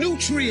putting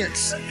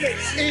nutrients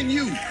in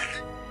you.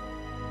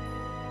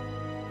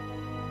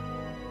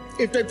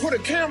 If they put a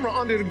camera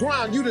under the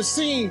ground, you'd have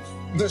seen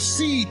the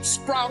seed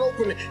sprout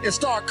open and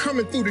start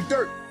coming through the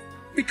dirt.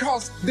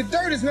 Because the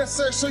dirt is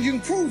necessary so you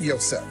can prove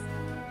yourself.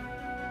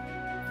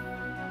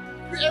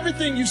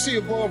 Everything you see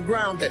above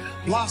ground that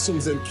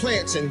blossoms and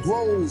plants and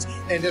grows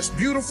and that's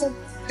beautiful,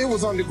 it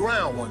was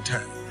underground one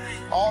time.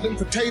 All them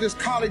potatoes,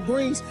 collard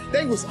greens,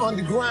 they was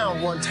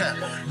underground one time.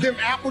 Them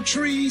apple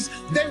trees,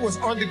 they was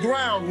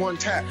underground one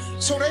time.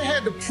 So they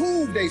had to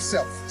prove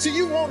themselves. See,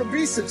 you want to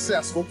be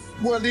successful,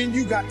 well then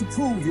you got to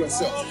prove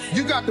yourself.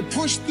 You got to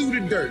push through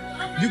the dirt.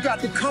 You got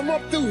to come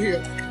up through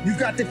here. You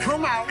got to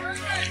come out,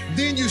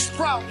 then you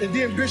sprout, and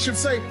then Bishop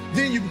say,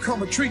 then you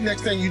become a tree.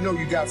 Next thing you know,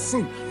 you got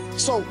fruit.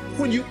 So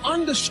when you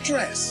under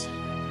stress,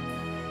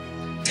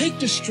 take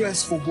the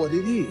stress for what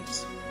it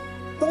is.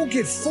 Don't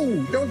get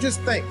fooled. Don't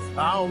just think,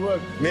 I don't know,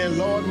 man,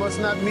 Lord must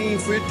not mean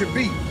for it to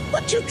be.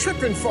 What you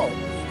tripping for?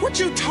 What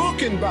you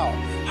talking about?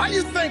 How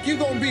you think you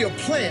gonna be a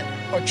plant,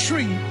 a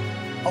tree,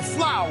 a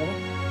flower,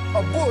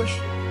 a bush,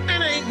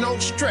 and ain't no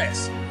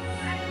stress?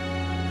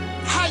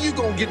 How you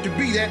gonna get to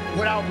be that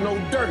without no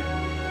dirt?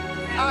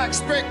 I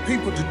expect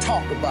people to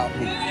talk about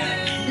me.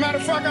 Matter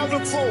of fact, I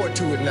look forward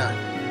to it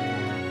now.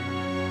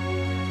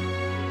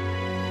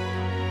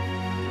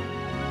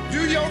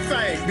 Do your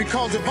thing,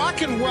 because if I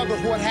can weather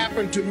what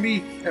happened to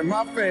me and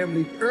my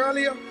family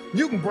earlier,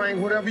 you can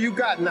bring whatever you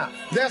got now.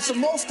 There's some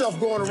more stuff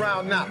going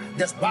around now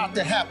that's about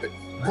to happen.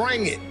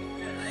 Bring it.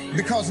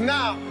 Because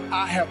now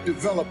I have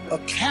developed a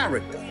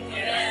character.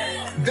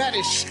 That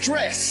is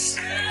stress.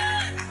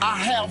 I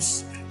have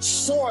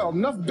soil,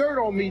 enough dirt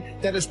on me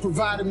that has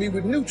provided me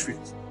with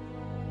nutrients.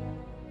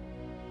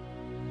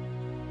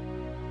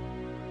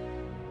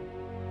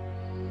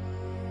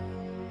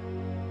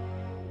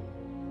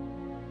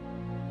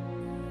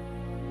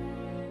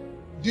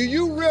 Do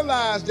you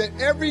realize that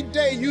every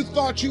day you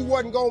thought you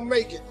wasn't gonna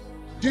make it?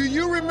 Do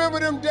you remember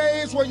them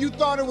days where you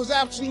thought it was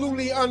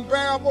absolutely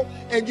unbearable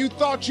and you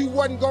thought you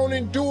wasn't gonna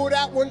endure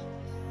that one?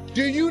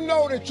 Do you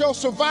know that your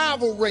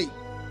survival rate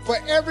for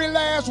every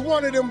last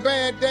one of them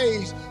bad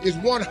days is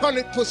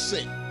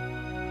 100%?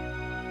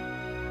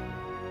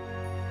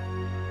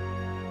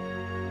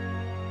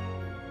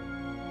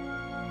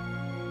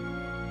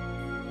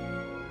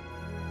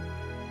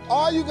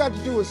 All you got to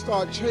do is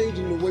start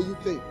changing the way you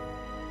think.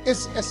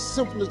 It's as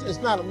simple as, it's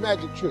not a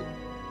magic trick.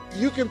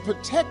 You can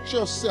protect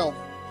yourself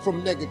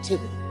from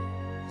negativity.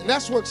 And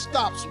that's what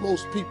stops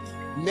most people,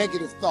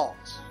 negative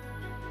thoughts.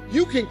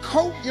 You can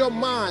coat your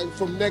mind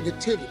from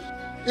negativity.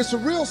 It's a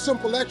real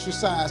simple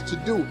exercise to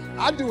do.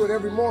 I do it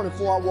every morning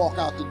before I walk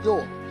out the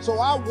door. So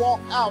I walk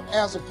out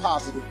as a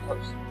positive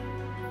person.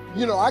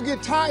 You know, I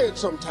get tired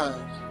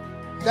sometimes.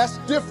 That's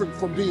different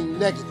from being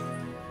negative,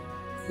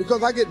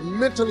 because I get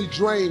mentally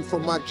drained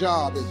from my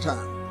job at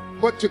times.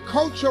 But to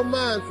coat your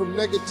mind from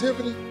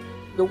negativity,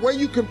 the way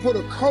you can put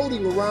a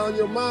coating around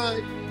your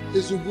mind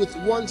is with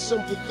one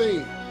simple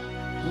thing: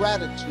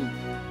 gratitude.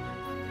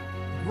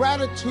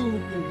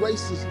 Gratitude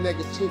erases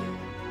negativity.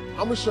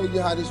 I'm gonna show you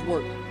how this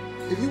works.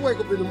 If you wake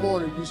up in the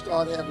morning and you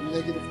start having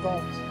negative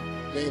thoughts,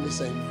 man,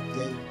 this ain't my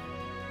day.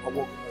 I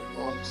woke up on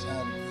the wrong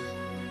side of the bed.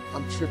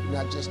 I'm tripping,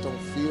 I just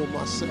don't feel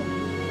myself.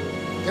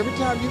 Every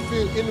time you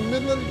feel, in the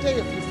middle of the day,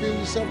 if you feel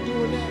yourself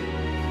doing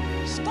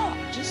that, stop,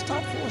 just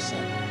stop for a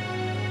second.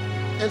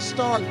 And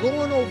start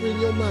going over in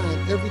your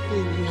mind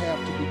everything you have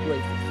to be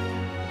grateful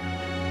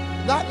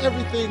for. Not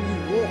everything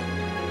you want,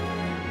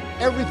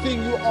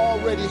 everything you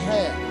already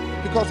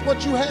have. Because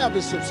what you have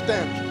is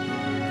substantial.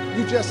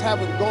 You just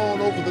haven't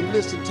gone over the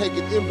list and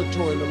taken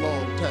inventory in a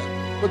long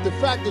time. But the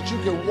fact that you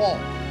can walk,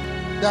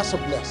 that's a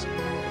blessing.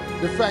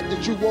 The fact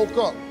that you woke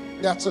up,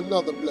 that's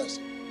another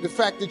blessing. The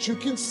fact that you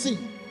can see,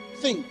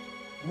 think,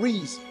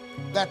 reason,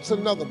 that's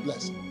another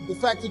blessing. The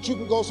fact that you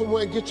can go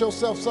somewhere and get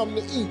yourself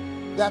something to eat,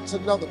 that's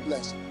another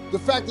blessing. The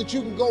fact that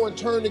you can go and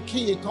turn the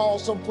key and call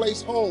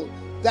someplace home,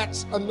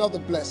 that's another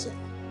blessing.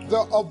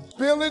 The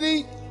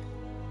ability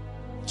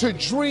to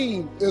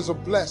dream is a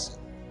blessing.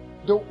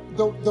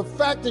 The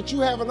fact that you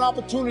have an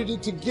opportunity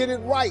to get it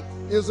right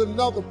is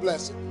another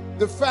blessing.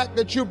 The fact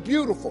that you're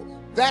beautiful,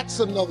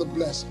 that's another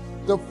blessing.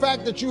 The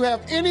fact that you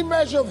have any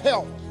measure of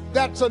health,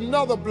 that's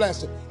another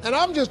blessing. And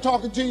I'm just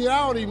talking to you,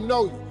 I don't even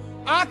know you.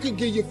 I can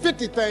give you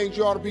 50 things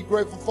you ought to be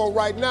grateful for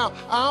right now.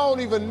 I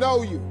don't even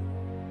know you.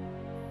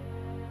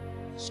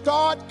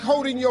 Start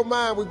coating your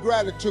mind with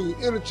gratitude.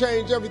 It'll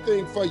change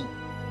everything for you.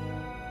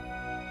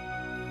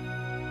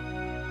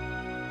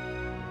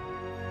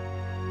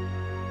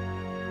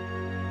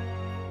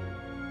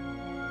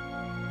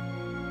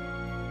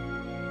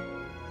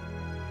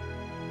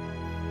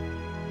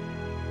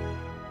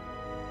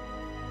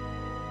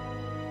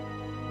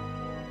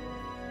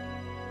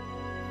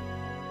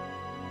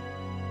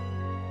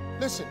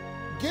 Listen,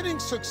 getting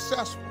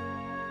successful,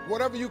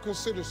 whatever you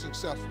consider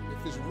successful,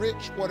 if it's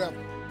rich, whatever,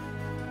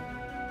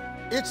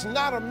 it's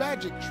not a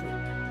magic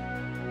trick.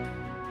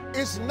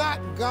 It's not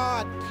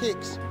God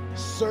picks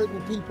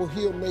certain people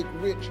he'll make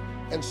rich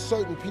and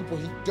certain people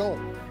he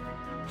don't.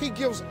 He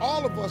gives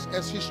all of us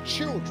as his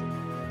children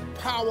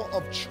power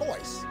of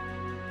choice.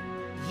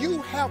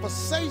 You have a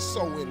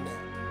say-so in that.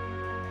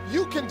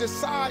 You can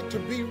decide to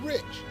be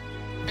rich,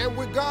 and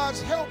with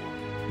God's help,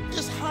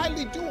 it's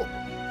highly doable.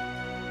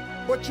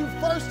 But you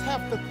first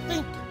have to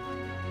think it.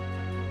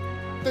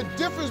 The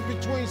difference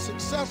between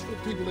successful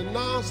people and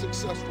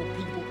non-successful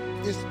people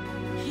is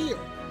here.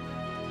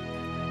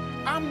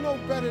 I'm no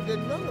better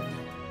than none of you.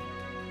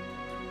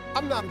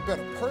 I'm not a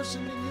better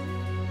person than you.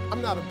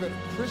 I'm not a better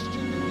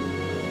Christian than you.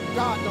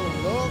 God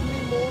don't love me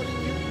more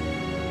than you.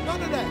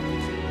 None of that.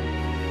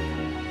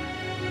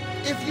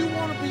 If you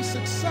want to be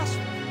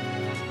successful,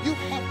 you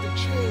have to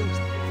change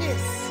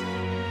this.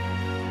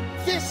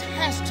 This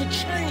has to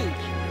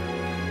change.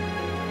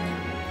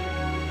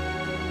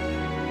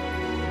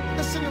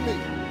 Listen to me.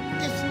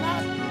 It's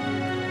not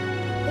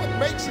what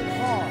makes it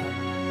hard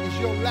is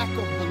your lack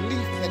of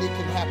belief that it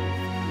can happen.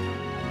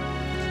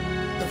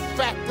 The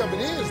fact of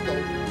it is,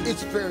 though,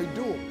 it's very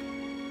doable.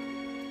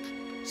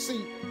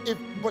 See,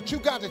 but you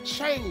got to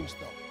change,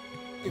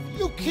 though. If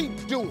you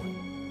keep doing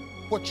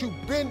what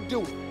you've been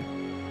doing,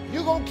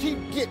 you're going to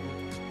keep getting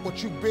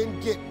what you've been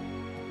getting.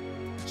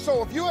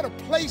 So if you're at a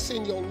place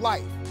in your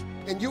life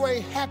and you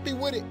ain't happy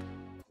with it,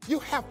 you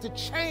have to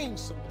change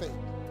some things.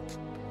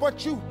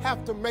 But you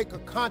have to make a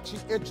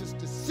conscientious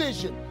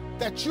decision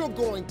that you're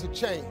going to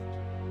change.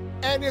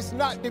 And it's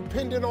not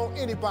dependent on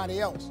anybody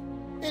else.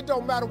 It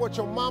don't matter what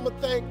your mama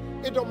think.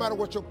 It don't matter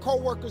what your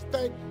coworkers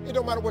think. It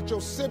don't matter what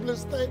your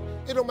siblings think.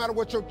 It don't matter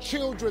what your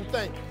children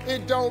think.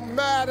 It don't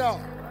matter.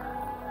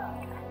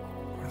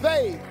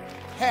 They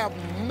have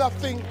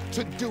nothing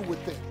to do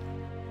with it.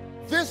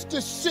 This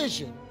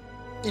decision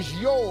is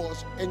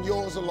yours and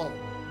yours alone.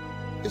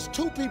 It's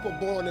two people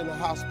born in a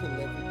hospital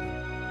every day.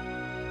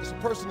 It's a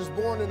person that's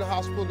born in a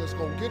hospital that's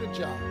going to get a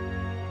job,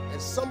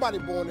 and somebody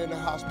born in a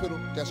hospital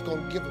that's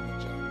going to give them a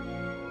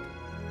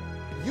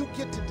job. You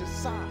get to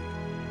decide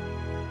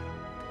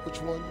which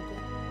one you go.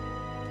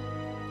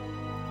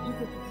 You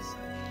get to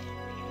decide.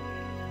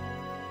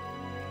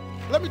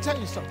 Let me tell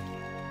you something.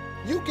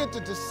 You get to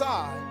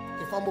decide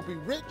if I'm going to be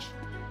rich,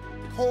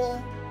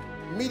 poor,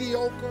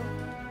 mediocre,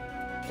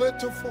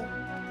 plentiful,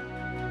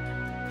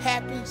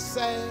 happy,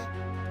 sad.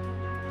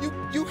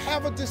 You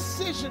have a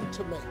decision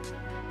to make.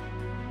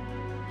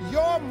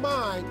 Your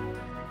mind,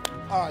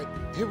 all right,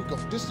 here we go.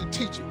 This is the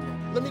teaching.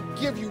 Let me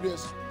give you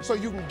this so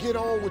you can get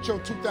on with your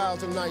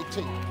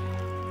 2019.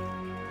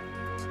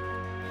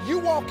 You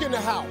walk in the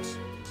house,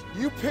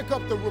 you pick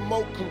up the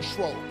remote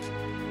control.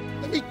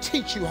 Let me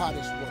teach you how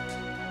this works.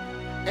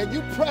 And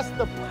you press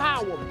the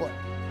power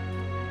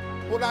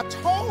button. What I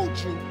told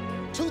you,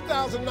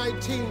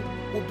 2019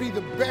 will be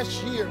the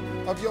best year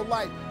of your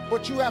life,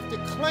 but you have to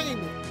claim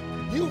it.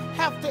 You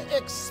have to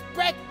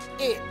expect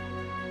it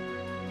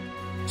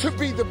to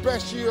be the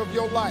best year of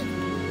your life.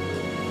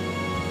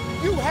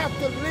 You have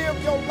to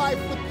live your life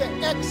with the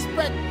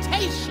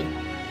expectation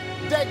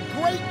that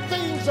great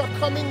things are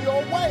coming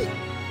your way.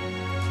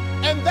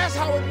 And that's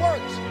how it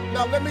works.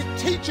 Now let me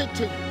teach it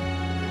to you.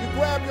 You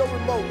grab your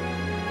remote,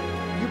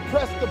 you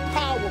press the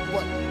power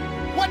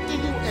button. What do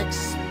you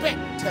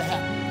expect to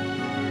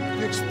happen?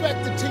 You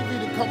expect the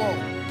TV to come on.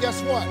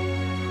 Guess what?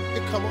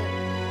 It come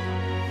on.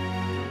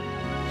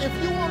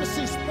 If you want to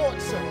see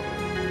Sports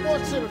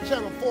Center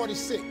channel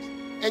 46,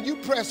 and you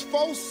press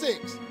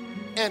 46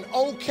 and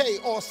OK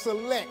or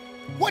select,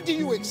 what do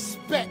you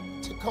expect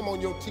to come on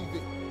your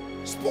TV?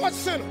 Sports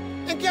Center.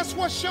 And guess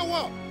what show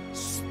up?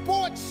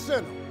 Sports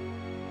Center.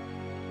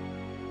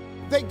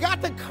 They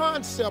got the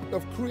concept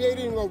of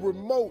creating a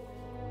remote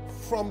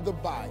from the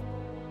Bible.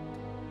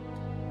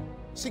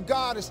 See,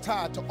 God is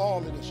tied to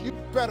all of this. You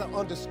better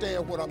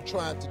understand what I'm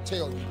trying to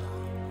tell you.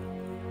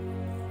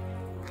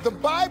 The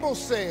Bible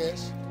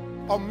says,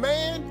 a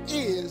man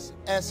is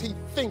as he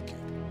thinketh.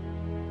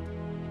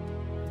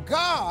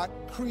 God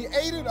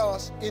created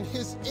us in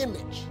his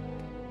image.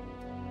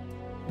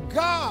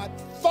 God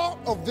thought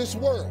of this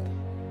world.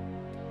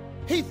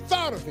 He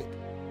thought of it,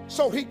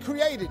 so he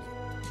created it.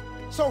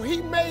 So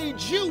he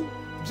made you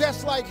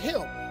just like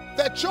him,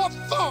 that your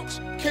thoughts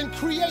can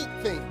create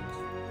things.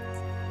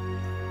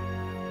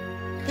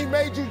 He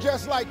made you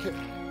just like him.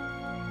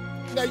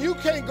 Now you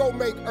can't go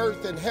make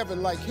earth and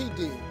heaven like he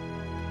did,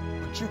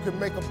 but you can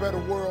make a better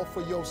world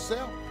for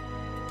yourself.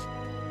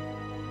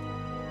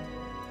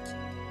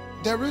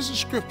 There is a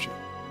scripture,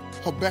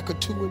 Habakkuk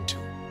 2:2.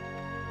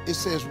 It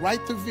says,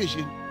 write the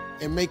vision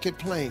and make it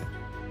plain,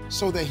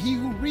 so that he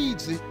who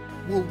reads it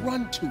will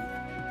run to it.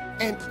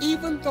 And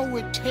even though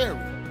it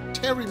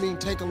tarry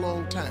means take a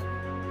long time,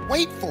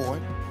 wait for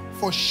it,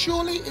 for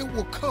surely it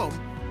will come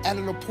at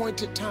an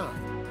appointed time.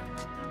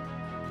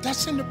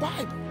 That's in the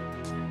Bible.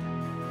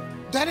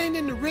 That ain't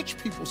in the rich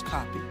people's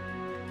copy.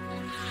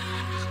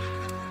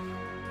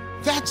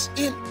 That's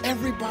in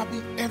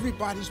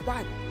everybody's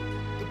Bible.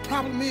 The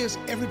problem is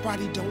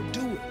everybody don't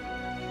do it.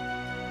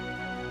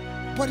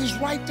 But it's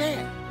right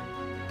there.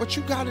 But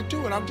you got to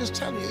do it. I'm just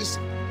telling you,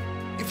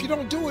 if you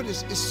don't do it,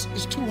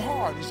 it's too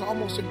hard. It's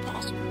almost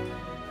impossible.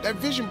 That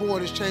vision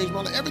board has changed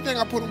my life. Everything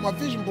I put on my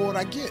vision board,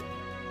 I get.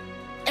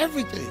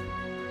 Everything.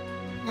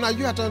 Now,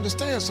 you have to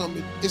understand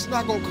something. It's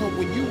not going to come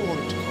when you want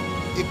it to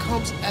come. It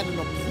comes at an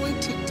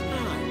appointed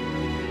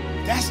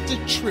time. That's the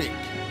trick.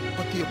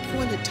 But the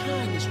appointed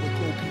time is what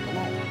throws people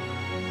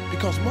off.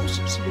 Because most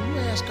of you, when you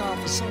ask God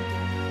for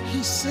something,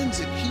 he sends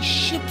it. He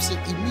ships it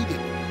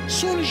immediately. As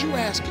soon as you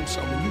ask him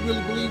something, you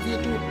really believe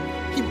he'll do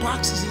it, he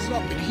boxes it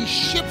up and he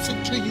ships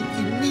it to you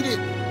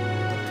immediately.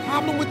 The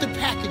problem with the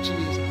packaging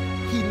is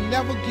he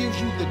never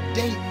gives you the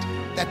date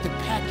that the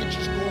package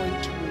is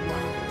going to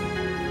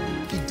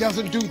arrive. He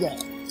doesn't do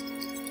that.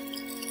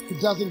 He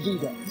doesn't do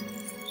that.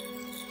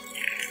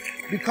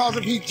 Because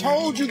if he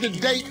told you the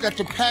date that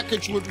the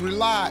package would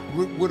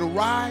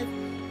arrive,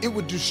 it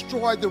would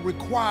destroy the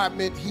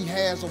requirement he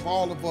has of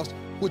all of us,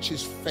 which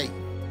is faith.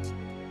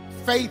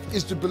 Faith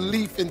is the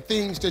belief in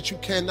things that you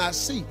cannot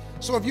see.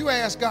 So if you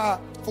ask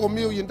God for $1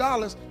 million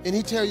and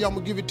he tell you, I'm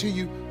gonna give it to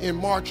you in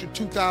March of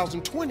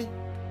 2020,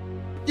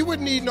 you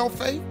wouldn't need no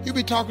faith. You'd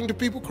be talking to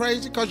people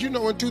crazy because you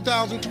know in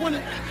 2020,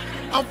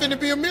 I'm finna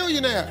be a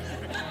millionaire.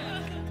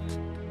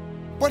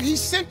 But he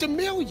sent $1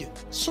 million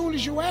as soon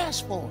as you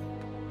ask for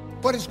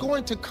it. But it's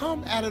going to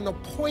come at an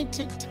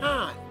appointed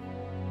time.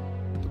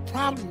 The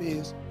problem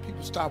is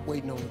people stop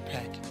waiting on the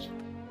package.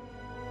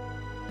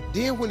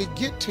 Then when it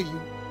get to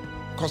you,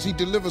 because he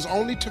delivers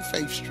only to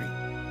Faith Street,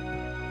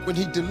 when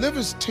he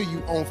delivers to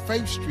you on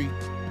Faith Street,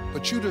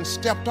 but you done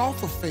stepped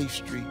off of Faith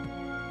Street,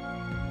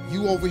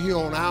 you over here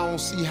on I don't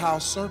see how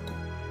circle.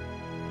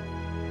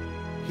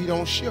 He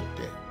don't ship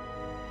there.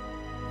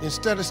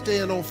 Instead of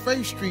staying on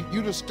Faith Street,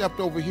 you done stepped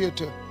over here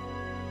to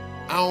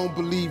I don't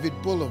believe it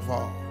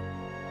Boulevard,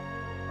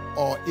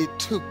 or it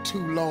took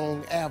too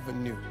long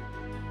Avenue.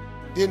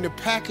 Then the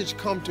package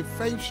come to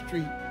Faith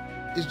Street.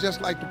 It's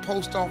just like the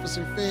post office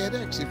and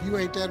FedEx. If you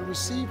ain't there to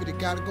receive it, it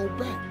gotta go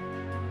back.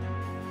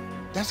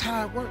 That's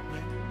how it works,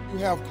 man. You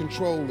have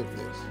control of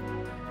this.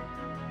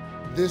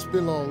 This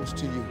belongs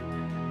to you.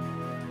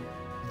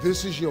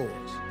 This is yours.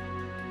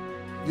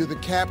 You're the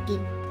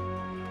captain,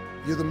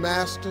 you're the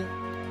master,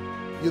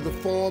 you're the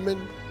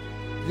foreman,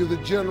 you're the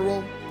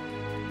general,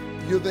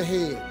 you're the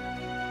head.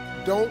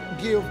 Don't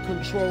give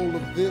control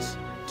of this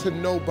to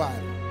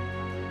nobody,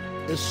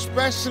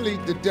 especially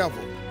the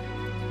devil.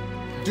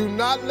 Do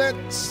not let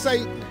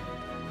Satan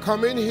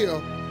come in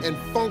here and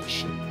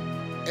function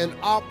and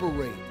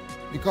operate,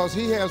 because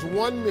he has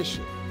one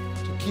mission: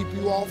 to keep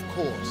you off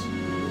course,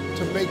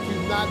 to make you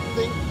not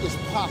think it's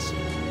possible,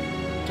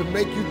 to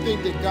make you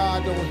think that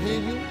God don't hear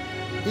you.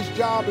 His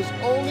job is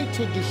only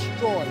to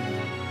destroy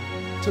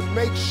you, to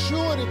make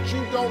sure that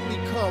you don't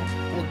become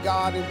what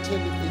God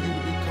intended for you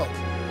to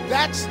become.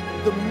 That's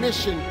the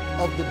mission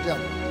of the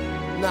devil.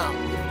 Now,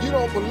 if you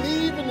don't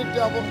believe in the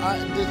devil,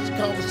 this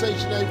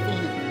conversation ain't for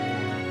you.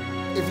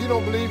 If you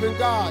don't believe in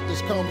God,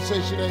 this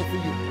conversation ain't for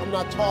you. I'm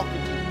not talking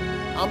to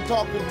you. I'm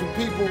talking to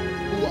people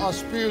who are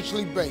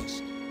spiritually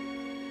based.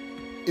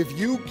 If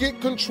you get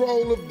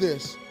control of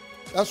this,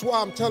 that's why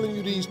I'm telling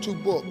you these two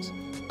books.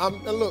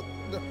 Look,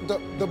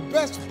 the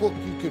best book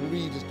you can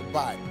read is the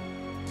Bible.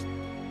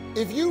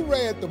 If you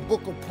read the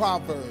book of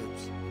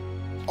Proverbs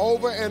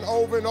over and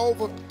over and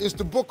over, it's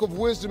the book of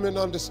wisdom and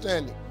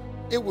understanding.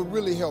 It would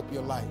really help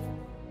your life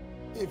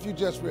if you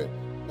just read.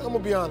 I'm gonna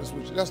be honest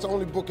with you, that's the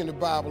only book in the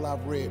Bible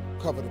I've read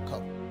cover to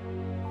cover.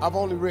 I've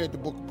only read the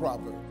book of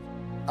Proverbs.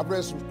 I've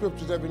read some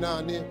scriptures every now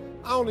and then.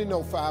 I only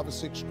know 5 or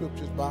 6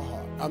 scriptures by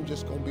heart. I'm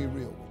just gonna be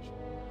real with you.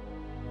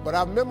 But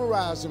I've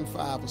memorized them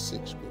 5 or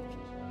 6 scriptures,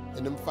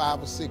 and them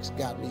 5 or 6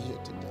 got me here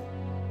today.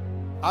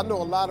 I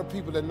know a lot of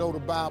people that know the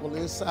Bible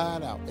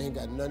inside out ain't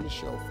got nothing to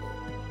show for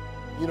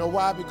it. You know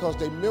why? Because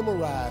they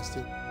memorized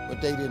it,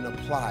 but they didn't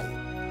apply it.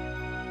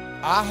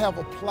 I have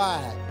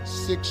applied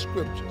 6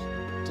 scriptures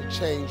to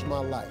change my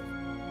life.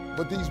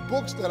 But these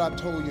books that I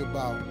told you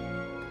about,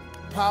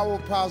 Power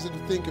of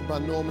Positive Thinking by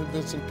Norman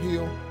Vincent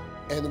Peale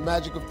and The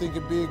Magic of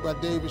Thinking Big by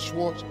David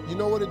Schwartz, you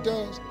know what it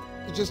does?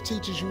 It just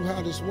teaches you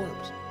how this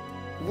works.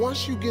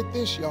 Once you get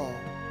this, y'all,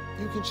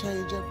 you can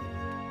change everything.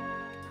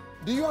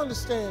 Do you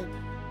understand?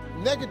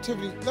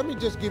 Negativity, let me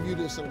just give you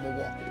this and I'm gonna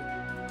walk away.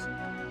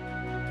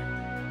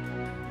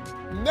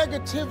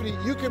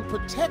 Negativity, you can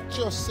protect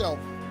yourself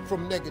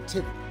from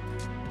negativity.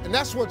 And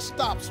that's what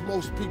stops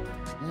most people,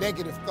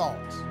 negative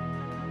thoughts.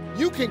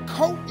 You can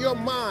coat your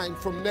mind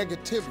from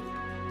negativity.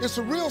 It's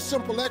a real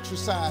simple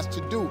exercise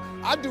to do.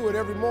 I do it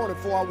every morning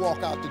before I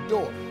walk out the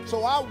door.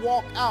 So I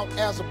walk out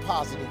as a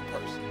positive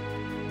person.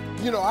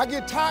 You know, I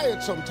get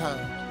tired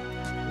sometimes.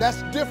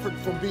 That's different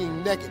from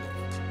being negative,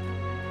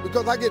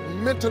 because I get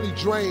mentally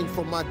drained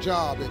from my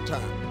job at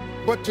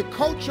times. But to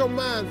coat your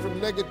mind from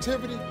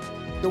negativity,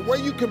 the way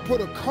you can put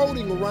a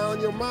coating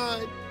around your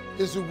mind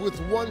is with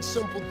one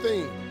simple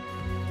thing: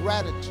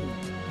 gratitude.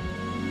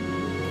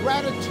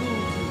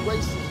 Gratitude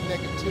erases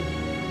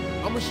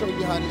negativity. I'm gonna show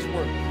you how this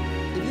works.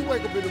 If you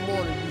wake up in the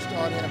morning and you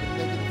start having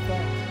negative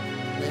thoughts,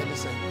 man,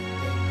 this ain't my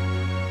day.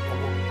 I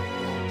woke up on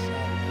the wrong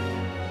side of the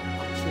bed.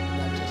 I'm tripping,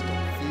 I just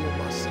don't feel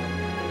myself.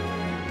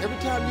 Every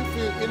time you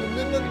feel, in the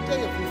middle of the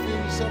day, if you feel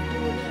yourself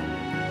doing that,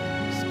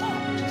 stop.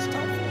 Just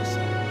stop for a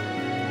second.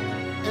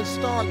 And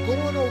start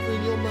going over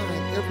in your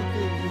mind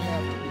everything you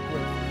have to be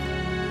grateful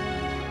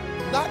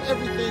for. Not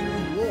everything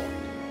you want,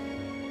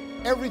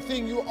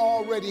 everything you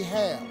already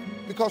have.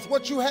 Because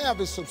what you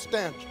have is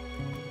substantial.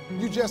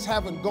 You just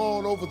haven't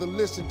gone over the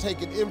list and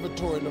taken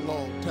inventory in a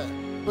long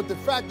time. But the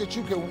fact that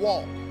you can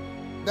walk,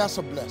 that's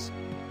a blessing.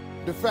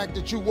 The fact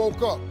that you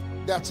woke up,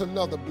 that's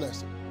another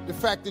blessing. The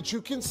fact that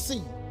you can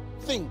see,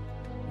 think,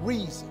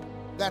 reason,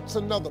 that's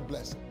another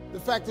blessing. The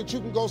fact that you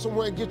can go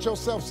somewhere and get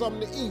yourself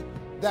something to eat,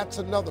 that's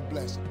another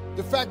blessing.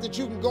 The fact that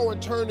you can go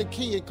and turn the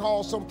key and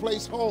call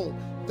someplace home,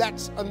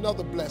 that's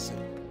another blessing.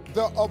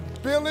 The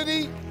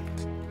ability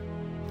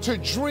to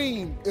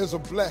dream is a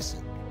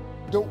blessing.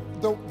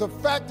 The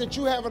fact that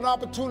you have an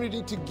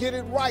opportunity to get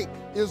it right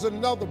is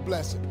another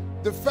blessing.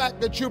 The fact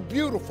that you're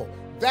beautiful,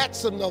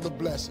 that's another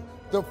blessing.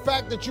 The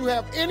fact that you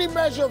have any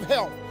measure of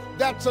health,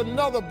 that's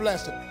another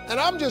blessing. And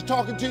I'm just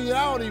talking to you and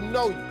I don't even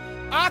know you.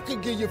 I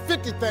could give you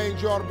 50 things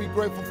you ought to be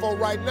grateful for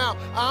right now.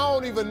 I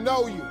don't even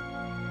know you.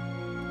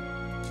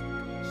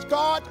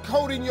 Start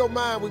coating your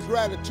mind with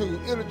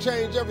gratitude. It'll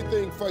change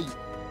everything for you.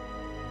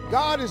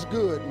 God is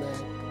good,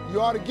 man.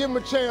 You ought to give him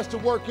a chance to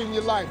work in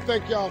your life.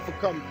 Thank y'all for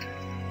coming.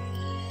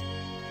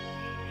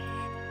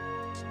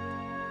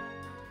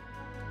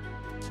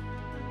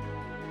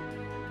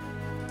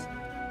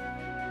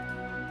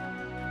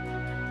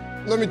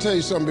 Let me tell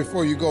you something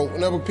before you go.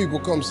 Whenever people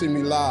come see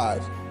me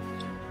live,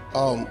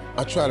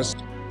 I try to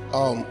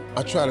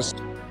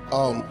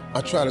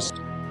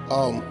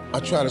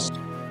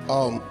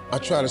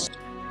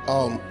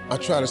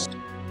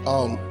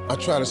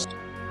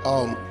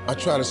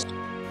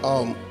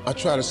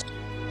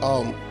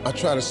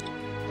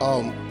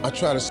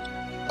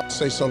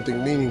say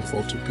something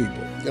meaningful to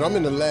people. And I'm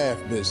in the laugh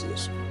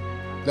business.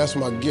 That's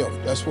my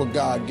gift. That's what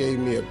God gave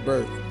me at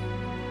birth.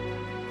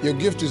 Your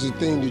gift is the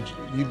thing that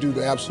you do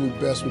the absolute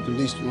best with the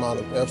least amount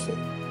of effort.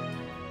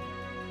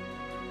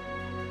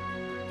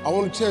 I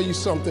want to tell you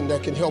something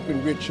that can help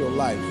enrich your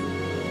life.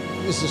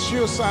 It's a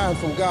sure sign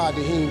from God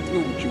that he ain't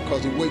through with you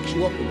because he wakes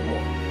you up in the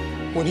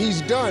morning. When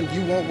he's done,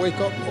 you won't wake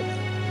up no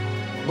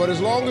more. But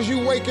as long as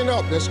you're waking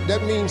up,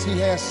 that means he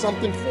has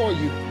something for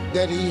you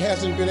that he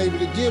hasn't been able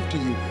to give to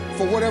you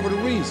for whatever the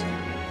reason.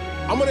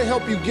 I'm going to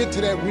help you get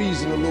to that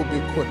reason a little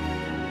bit quicker.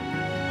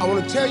 I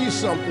want to tell you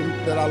something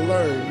that I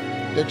learned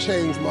that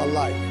changed my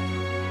life.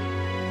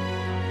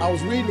 I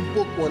was reading a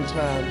book one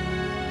time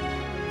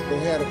that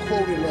had a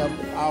quote in there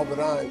from Albert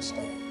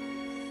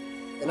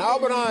Einstein. And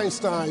Albert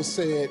Einstein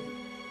said,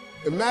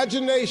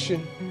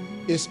 "Imagination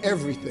is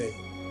everything.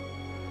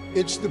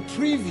 It's the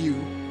preview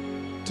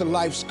to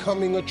life's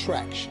coming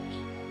attraction."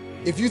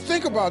 If you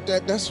think about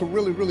that, that's a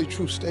really, really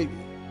true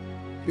statement.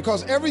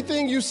 Because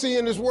everything you see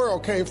in this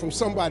world came from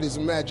somebody's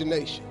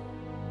imagination.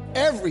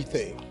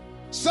 Everything.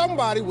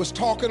 Somebody was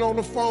talking on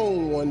the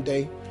phone one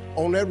day,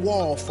 on that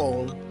wall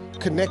phone,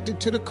 connected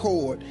to the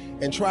cord,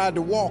 and tried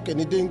to walk, and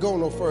it didn't go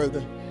no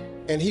further.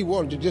 And he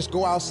wanted to just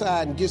go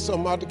outside and get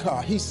something out the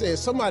car.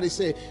 Somebody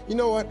said, "You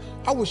know what?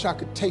 I wish I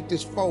could take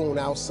this phone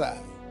outside."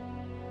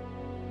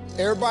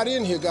 Everybody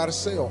in here got a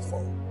cell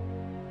phone.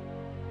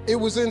 It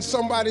was in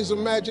somebody's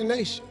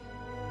imagination.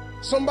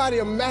 Somebody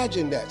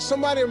imagined that.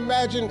 Somebody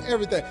imagined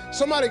everything.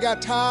 Somebody got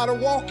tired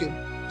of walking.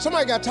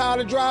 Somebody got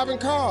tired of driving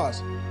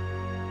cars.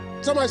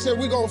 Somebody said,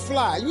 "We're gonna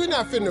fly." You're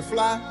not finna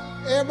fly.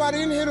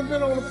 Everybody in here have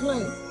been on a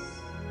plane.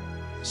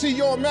 See,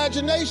 your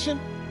imagination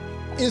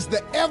is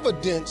the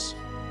evidence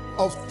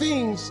of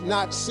things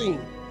not seen.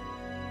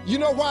 You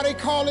know why they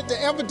call it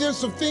the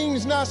evidence of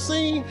things not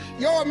seen?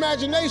 Your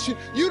imagination,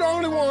 you the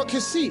only one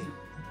can see it.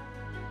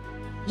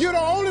 You're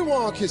the only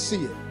one can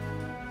see it.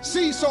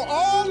 See, so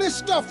all this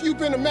stuff you've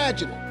been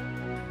imagining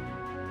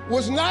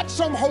was not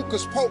some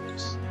hocus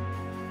pocus.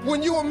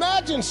 When you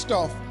imagine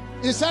stuff,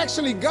 it's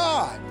actually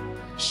God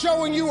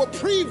showing you a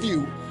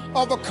preview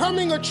of a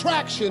coming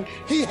attraction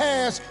he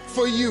has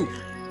for you.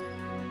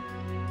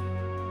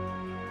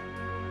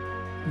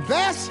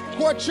 That's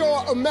what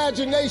your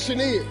imagination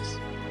is.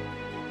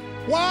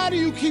 Why do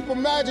you keep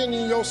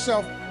imagining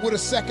yourself with a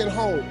second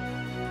home?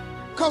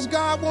 Because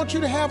God wants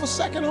you to have a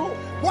second home.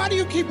 Why do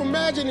you keep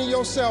imagining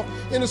yourself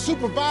in a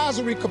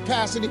supervisory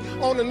capacity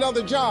on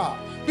another job?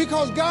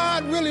 Because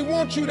God really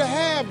wants you to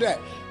have that.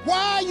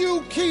 Why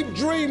you keep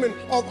dreaming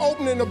of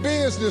opening a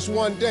business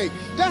one day?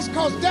 That's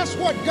because that's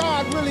what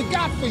God really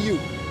got for you.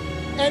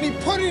 And he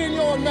put it in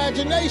your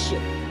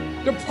imagination.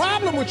 The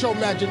problem with your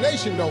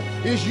imagination, though,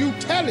 is you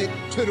tell it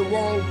to the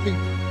wrong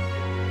people.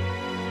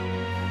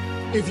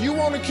 If you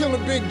want to kill a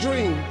big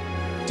dream,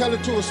 tell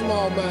it to a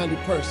small-minded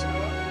person.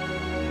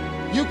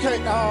 You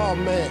can't, oh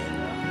man.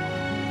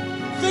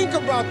 Think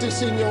about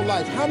this in your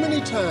life. How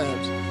many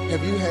times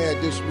have you had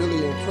this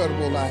really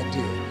incredible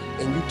idea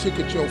and you took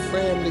it to your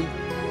family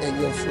and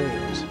your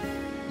friends?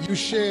 You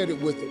shared it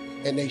with them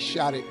and they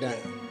shot it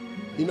down.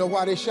 You know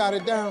why they shot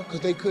it down? Because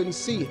they couldn't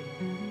see it.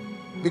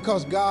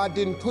 Because God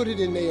didn't put it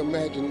in their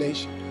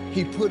imagination.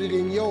 He put it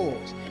in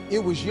yours.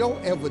 It was your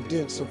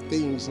evidence of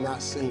things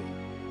not seen.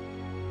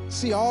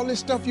 See, all this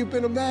stuff you've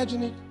been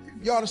imagining,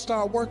 you ought to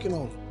start working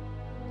on it.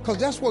 Because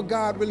that's what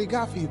God really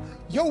got for you.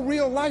 Your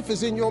real life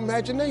is in your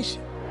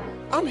imagination.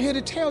 I'm here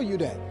to tell you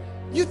that.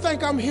 You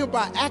think I'm here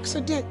by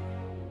accident?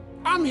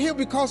 I'm here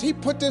because he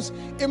put this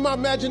in my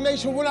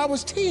imagination when I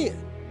was 10.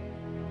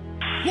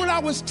 When I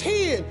was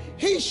 10,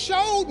 he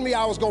showed me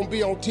I was going to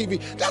be on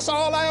TV. That's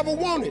all I ever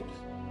wanted.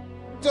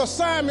 The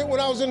assignment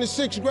when I was in the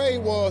 6th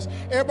grade was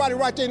everybody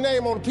write their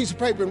name on a piece of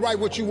paper and write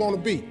what you want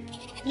to be.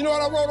 You know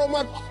what I wrote on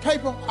my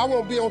paper? I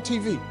want to be on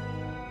TV.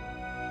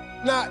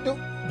 Now,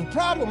 the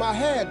problem I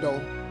had, though,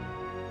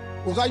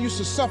 was I used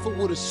to suffer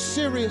with a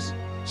serious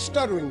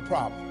stuttering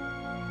problem.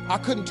 I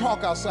couldn't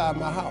talk outside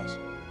my house.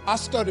 I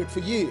stuttered for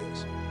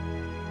years.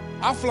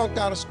 I flunked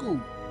out of school.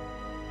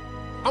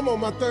 I'm on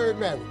my 3rd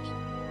marriage.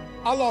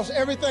 I lost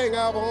everything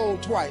I ever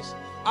owned twice.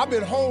 I've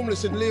been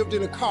homeless and lived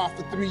in a car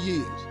for 3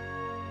 years.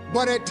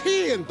 But at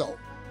 10, though,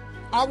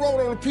 I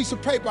wrote on a piece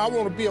of paper, I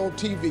want to be on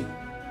TV.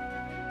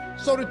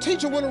 So the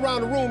teacher went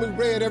around the room and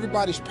read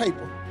everybody's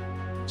paper.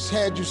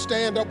 Had you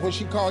stand up when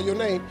she called your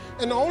name,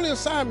 and the only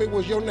assignment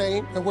was your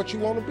name and what you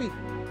want to be.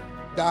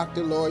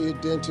 Doctor, lawyer,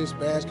 dentist,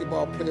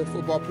 basketball player,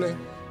 football player.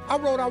 I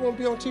wrote I want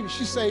to be on TV.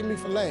 She saved me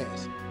for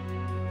last.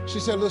 She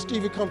said, "Little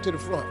Stevie, come to the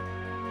front."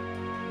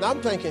 Now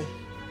I'm thinking,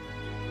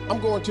 I'm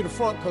going to the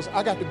front because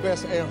I got the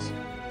best answer.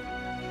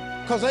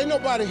 Because ain't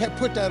nobody had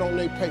put that on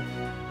their paper.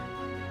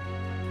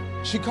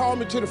 She called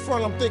me to the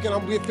front. I'm thinking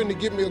I'm finna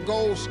give me a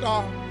gold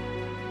star.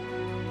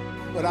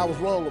 But I was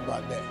wrong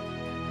about that.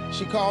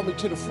 She called me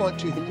to the front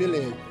to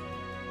humiliate me.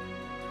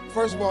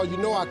 First of all, you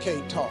know I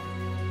can't talk.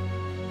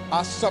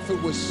 I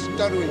suffered with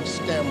stuttering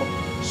stammer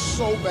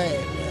so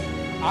bad,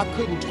 man. I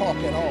couldn't talk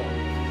at all.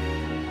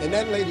 And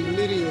that lady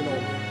lit in on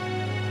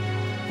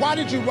me. "Why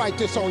did you write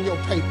this on your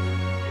paper?"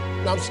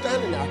 Now I'm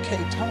standing there, I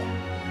can't talk.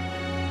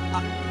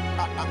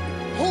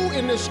 Who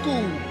in this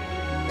school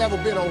ever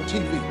been on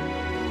TV?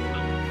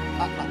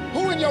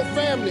 Who in your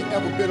family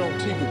ever been on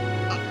TV?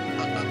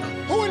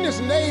 Who in this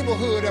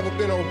neighborhood ever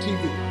been on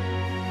TV?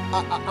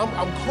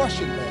 I'm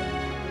crushing,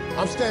 man.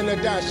 I'm standing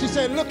there down. She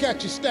said, "Look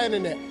at you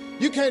standing there.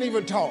 You can't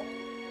even talk.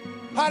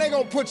 How they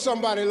gonna put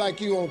somebody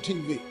like you on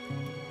TV?"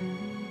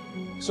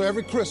 So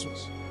every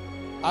Christmas,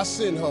 I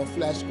send her a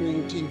flat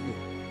screen TV.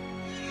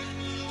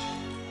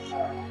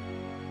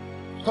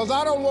 Because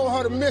I don't want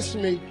her to miss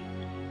me.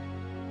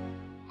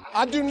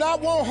 I do not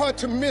want her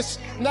to miss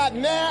not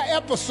an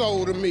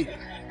episode of me.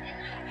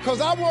 Because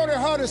I wanted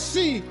her to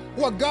see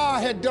what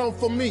God had done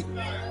for me.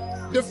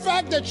 The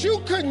fact that you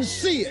couldn't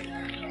see it,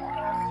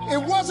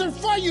 it wasn't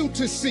for you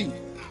to see.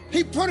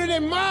 He put it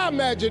in my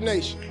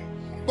imagination.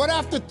 But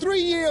after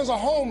 3 years of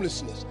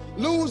homelessness,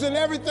 losing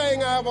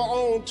everything I ever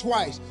owned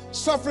twice,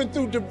 suffering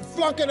through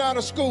flunking out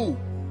of school,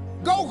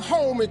 go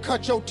home and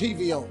cut your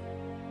TV on.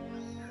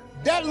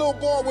 That little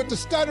boy with the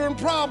stuttering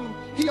problem,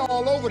 he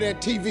all over that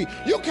TV.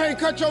 You can't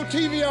cut your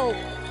TV on.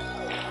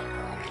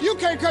 You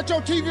can't cut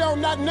your TV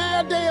on not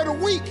a day of the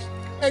week,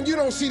 and you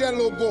don't see that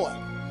little boy.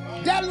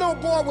 That little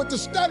boy with the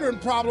stuttering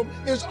problem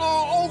is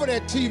all over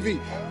that TV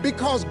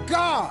because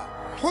God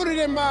put it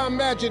in my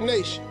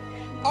imagination.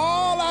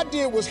 All I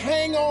did was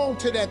hang on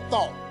to that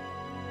thought.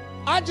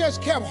 I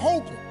just kept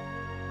hoping.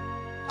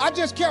 I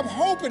just kept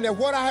hoping that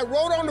what I had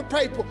wrote on the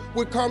paper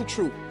would come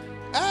true.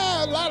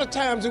 A lot of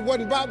times it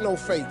wasn't about no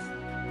faith.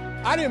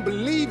 I didn't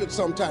believe it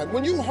sometimes.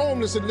 When you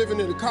homeless and living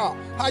in a car,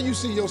 how you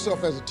see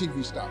yourself as a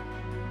TV star?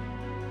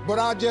 But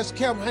I just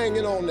kept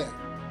hanging on there.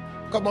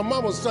 Because my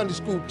mama was a Sunday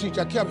school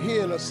teacher. I kept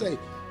hearing her say,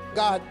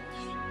 God,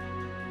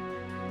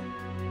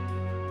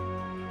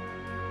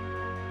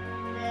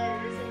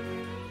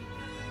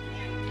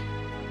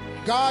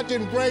 God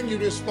didn't bring you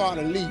this far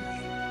to leave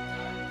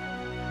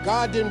you.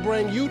 God didn't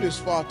bring you this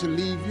far to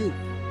leave you.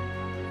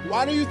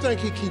 Why do you think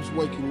he keeps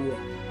waking you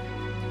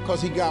up?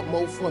 Because he got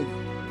more for you.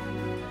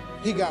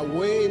 He got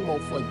way more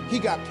for you. He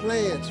got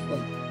plans for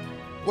you.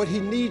 But he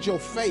needs your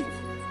faith.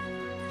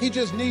 He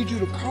just needs you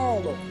to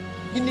call him.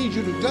 He needs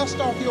you to dust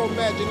off your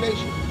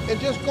imagination and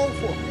just go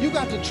for it. You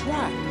got to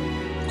try.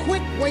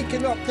 Quit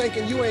waking up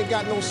thinking you ain't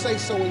got no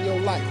say-so in your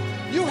life.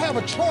 You have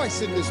a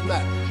choice in this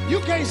matter. You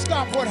can't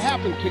stop what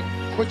happened to you,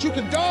 but you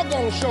can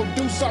doggone sure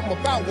do something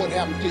about what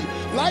happened to you.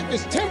 Life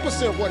is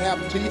 10% what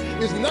happened to you,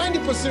 it's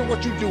 90%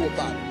 what you do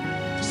about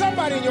it.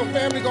 Somebody in your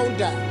family gonna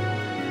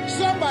die.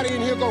 Somebody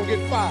in here gonna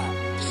get fired.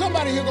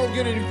 Somebody here gonna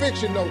get an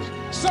eviction notice.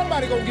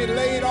 Somebody gonna get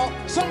laid off.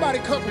 Somebody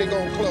company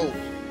gonna close.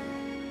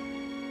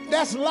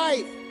 That's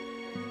life.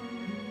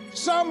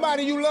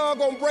 Somebody you love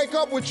gonna break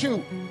up with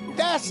you.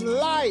 That's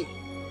life.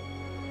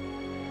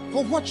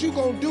 But what you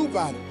gonna do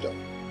about it though?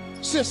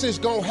 Since it's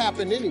gonna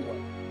happen anyway.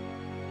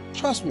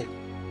 Trust me,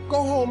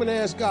 go home and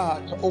ask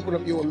God to open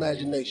up your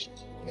imagination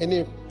and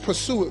then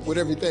pursue it with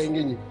everything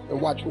in you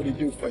and watch what he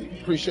do for you.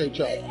 Appreciate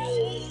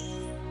y'all.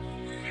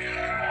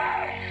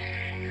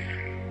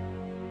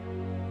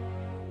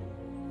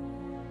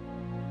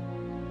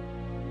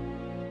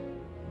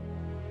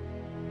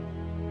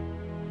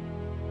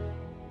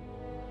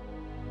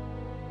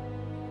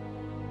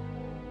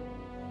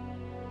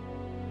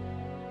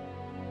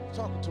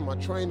 Talking to my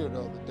trainer the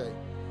other day,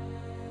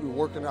 We were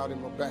working out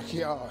in my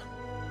backyard,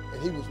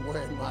 and he was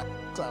wearing my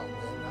out,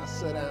 man. I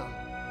sat down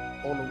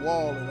on the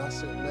wall, and I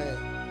said,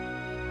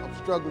 man, I'm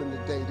struggling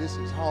today. This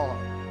is hard.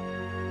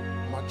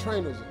 My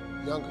trainer's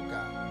a younger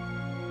guy.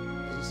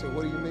 And he said,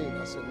 what do you mean?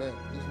 I said, man,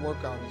 this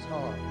workout is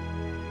hard.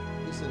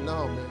 He said,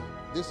 no, man,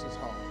 this is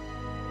hard.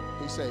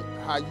 He said,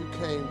 how you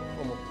came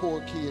from a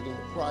poor kid in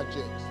the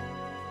projects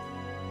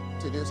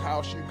to this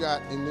house you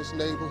got in this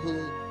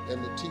neighborhood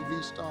and the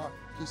TV star,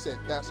 he said,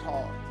 that's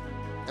hard.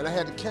 And I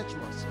had to catch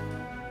myself,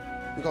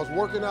 because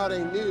working out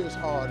ain't near as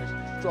hard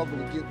as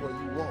struggling to get where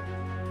you want.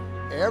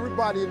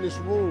 Everybody in this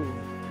room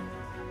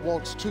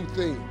wants two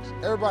things.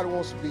 Everybody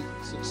wants to be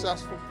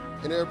successful,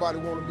 and everybody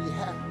wants to be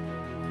happy.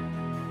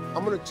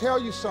 I'm going to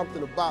tell you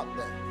something about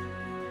that.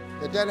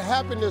 That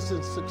happiness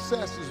and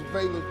success is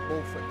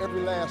available for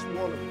every last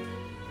one of you.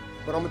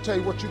 But I'm going to tell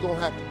you what you're going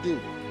to have to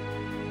do.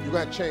 You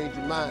got to change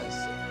your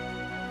mindset.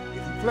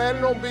 If you're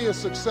planning on being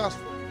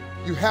successful,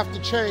 you have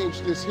to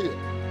change this here.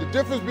 The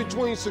difference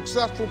between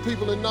successful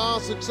people and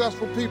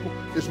non-successful people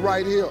is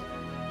right here.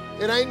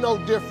 It ain't no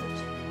difference.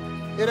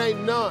 It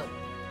ain't none.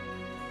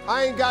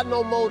 I ain't got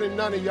no more than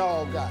none of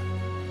y'all got.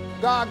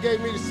 God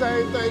gave me the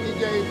same thing he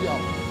gave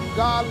y'all.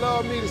 God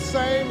loved me the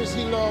same as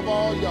he loved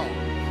all y'all.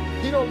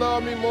 He don't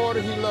love me more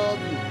than he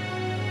loved you.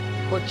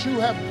 But you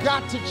have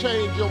got to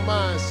change your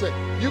mindset.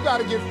 You got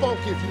to get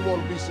funky if you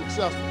want to be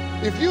successful.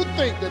 If you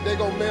think that they're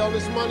going to mail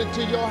this money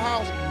to your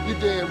house, you're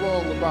dead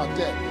wrong about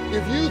that.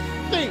 If you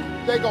think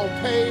they're going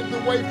to pave the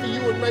way for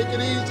you and make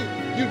it easy,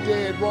 you're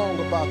dead wrong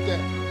about that.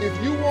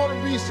 If you want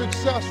to be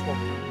successful,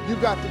 you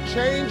got to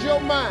change your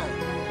mind,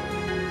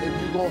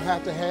 and you're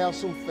going to have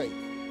some faith.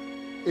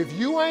 If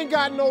you ain't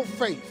got no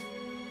faith,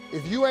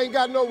 if you ain't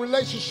got no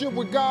relationship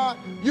with God,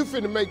 you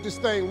finna make this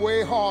thing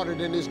way harder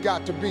than it's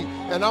got to be.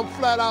 And I'm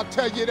flat out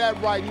tell you that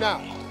right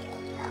now.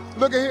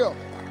 Look at here.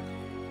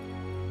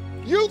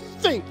 You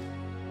think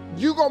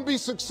you gonna be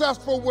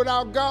successful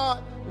without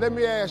God? Let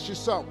me ask you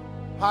something,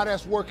 how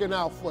that's working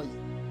out for you.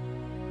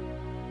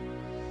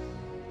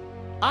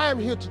 I am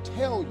here to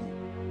tell you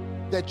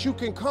that you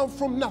can come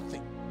from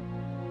nothing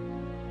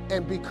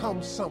and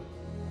become something,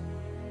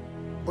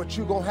 but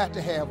you're gonna have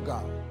to have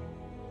God.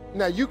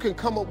 Now, you can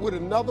come up with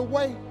another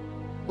way,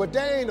 but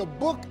there ain't a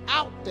book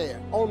out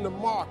there on the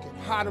market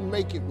how to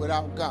make it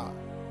without God.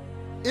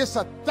 It's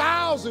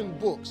 1,000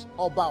 books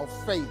about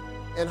faith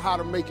and how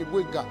to make it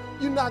with God.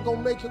 You're not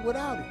gonna make it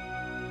without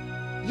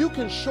it. You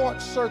can short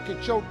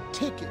circuit your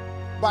ticket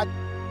by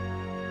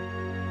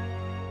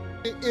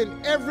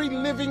in every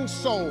living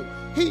soul.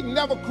 He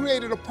never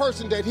created a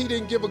person that he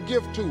didn't give a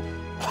gift to.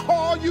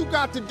 All you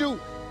got to do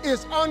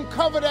is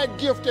uncover that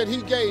gift that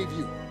he gave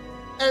you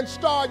and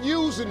start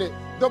using it.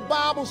 The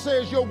Bible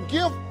says your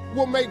gift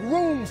will make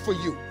room for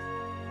you.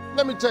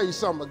 Let me tell you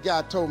something a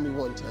guy told me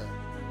one time.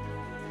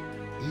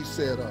 He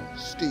said,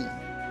 Steve,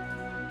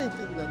 I ain't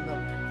thinking that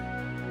number.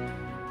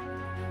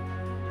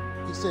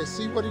 He said,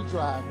 see what he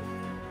driving,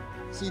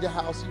 see the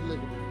house he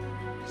living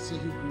in, see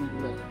who greeting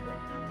him.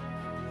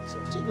 So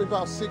it took me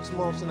about 6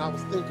 months, and I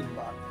was thinking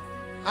about it.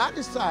 I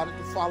decided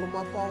to follow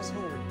my boss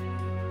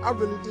home. I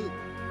really did.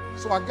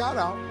 So I got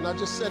out, and I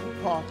just sat in the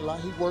parking lot.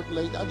 He worked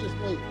late. I just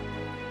waited.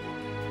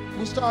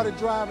 We started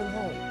driving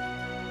home.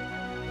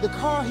 The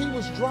car he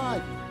was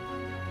driving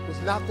was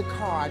not the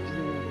car I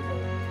dreamed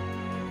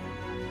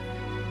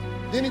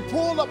of. Then he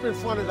pulled up in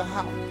front of the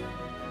house.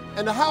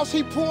 And the house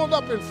he pulled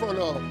up in front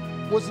of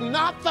was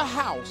not the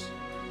house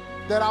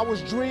that I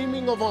was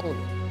dreaming of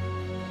owning.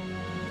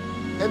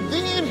 And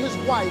then his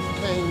wife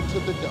came to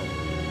the door.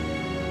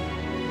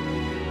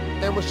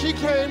 And when she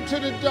came to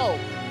the door,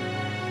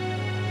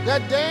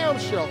 that damn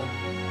show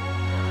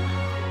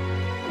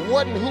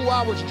wasn't who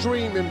I was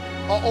dreaming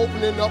of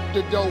opening up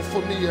the door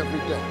for me every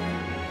day.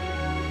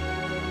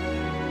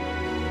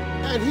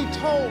 And he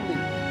told me,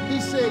 he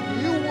said,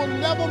 you will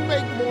never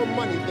make more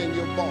money than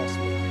your boss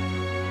will.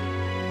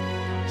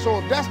 So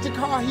if that's the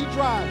car he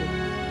driving,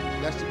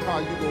 that's the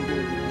car you're gonna be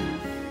able to get.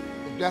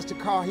 If that's the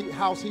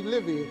house he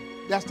live in,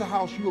 that's the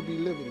house you'll be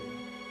living in.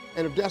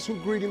 And if that's who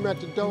greet him at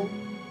the door,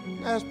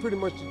 that's pretty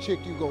much the chick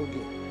you gonna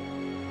get.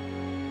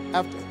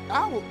 After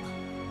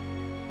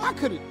I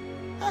could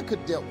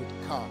have dealt with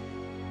the car.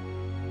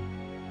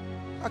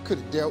 I could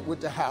have dealt with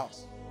the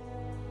house.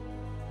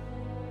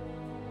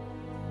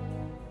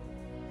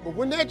 But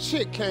when that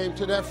chick came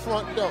to that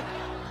front door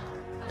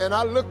and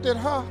I looked at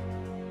her,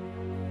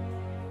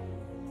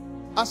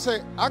 I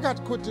said, I got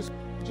to quit this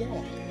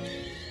job.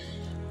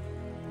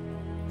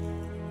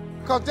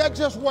 Because that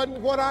just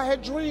wasn't what I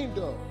had dreamed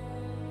of.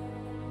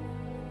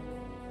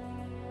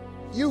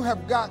 You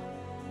have got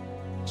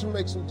to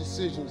make some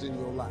decisions in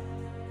your life.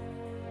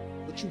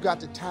 But you got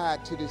to tie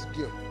it to this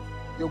gift.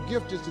 Your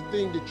gift is the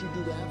thing that you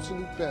do the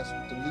absolute best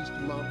with the least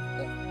amount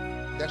of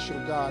effort. That's your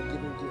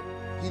God-given gift.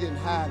 He didn't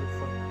hide it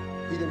from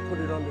you. He didn't put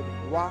it under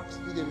the rocks.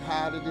 He didn't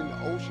hide it in the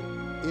ocean.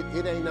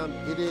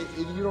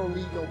 You don't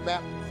need no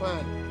map to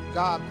find it.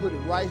 God put it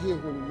right here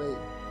when he made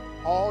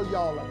it. All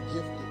y'all are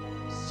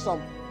gifted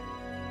something.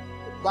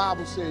 The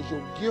Bible says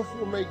your gift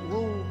will make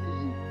room for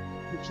you,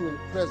 put you in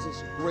the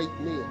presence of great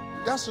men.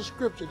 That's a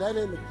scripture. That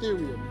ain't a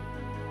theory of me.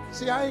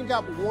 See, I ain't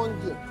got but one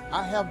gift.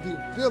 I have the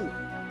ability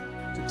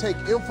to take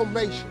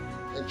information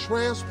and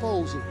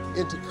transpose it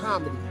into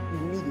comedy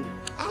immediately.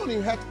 I don't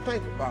even have to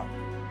think about it.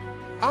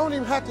 I don't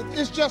even have to,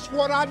 it's just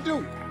what I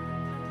do.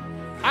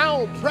 I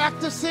don't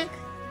practice it.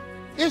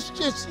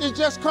 It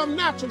just come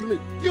natural to me.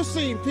 You've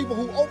seen people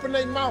who open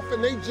their mouth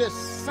and they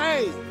just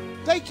sing.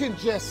 They can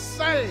just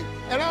sing.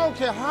 And I don't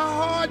care how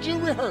hard you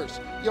rehearse,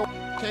 your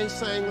can't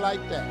sing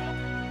like that.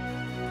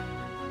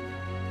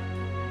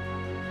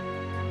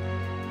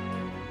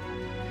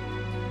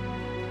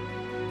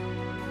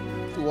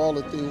 Through all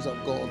the things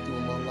I've gone through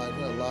in my life, I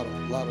had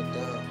a lot of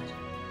downs.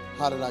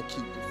 How did I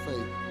keep the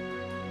faith?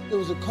 There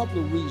was a couple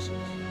of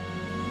reasons.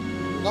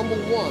 Number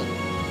one,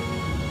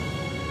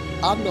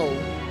 I know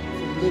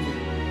from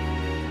living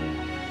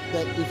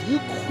that if you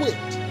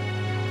quit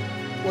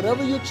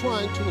whatever you're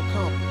trying to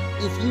accomplish,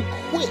 if you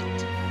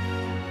quit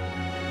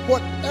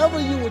whatever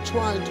you were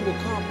trying to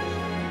accomplish,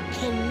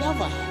 can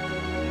never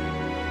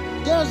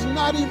happen. There's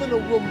not even a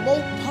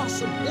remote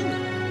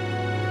possibility.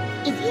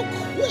 If you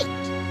quit,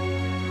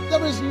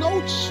 there is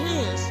no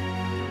chance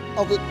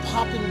of it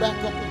popping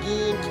back up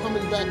again,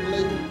 coming back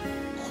later.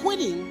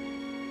 Quitting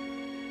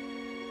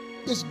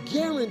is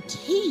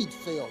guaranteed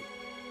failure.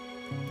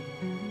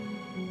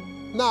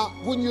 Now,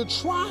 when you're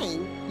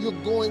trying, you're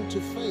going to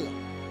fail.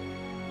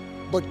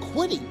 But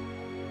quitting,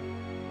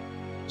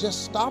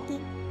 just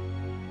stopping,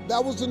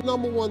 that was the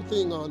number one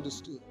thing I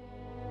understood.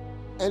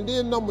 And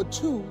then number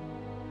two,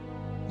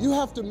 you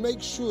have to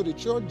make sure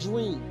that your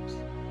dreams,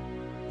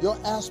 your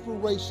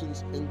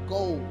aspirations and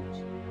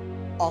goals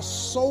are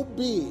so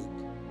big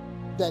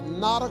that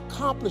not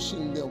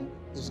accomplishing them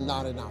is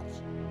not an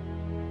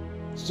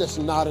option. It's just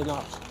not an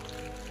option.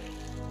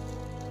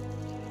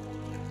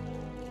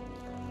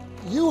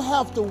 You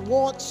have to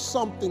want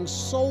something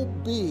so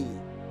big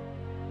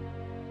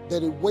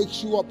that it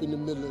wakes you up in the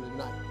middle of the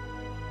night.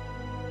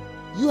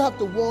 You have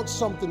to want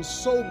something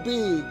so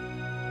big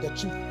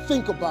that you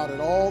think about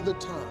it all the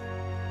time.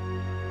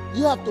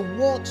 You have to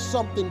want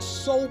something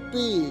so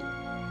big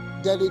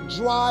that it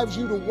drives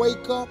you to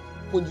wake up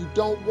when you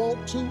don't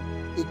want to.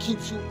 It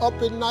keeps you up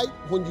at night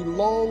when you've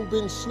long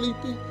been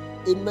sleepy.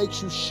 It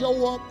makes you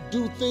show up,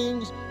 do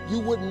things you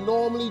wouldn't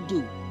normally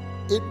do.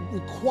 It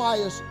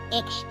requires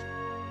extra.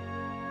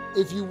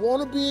 If you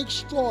want to be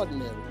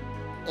extraordinary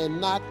and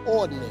not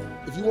ordinary,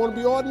 if you want to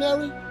be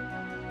ordinary,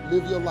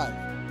 live your life.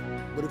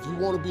 But if you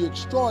want to be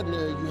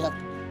extraordinary, you have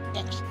to be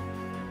extra.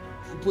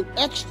 If you put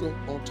extra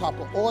on top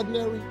of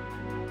ordinary,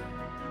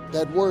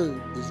 that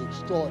word is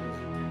extraordinary.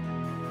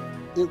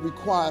 It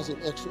requires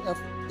an extra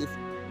effort.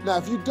 Now,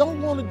 if you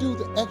don't want to do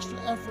the extra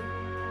effort,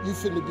 you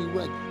finna be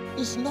regular.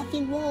 There's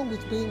nothing wrong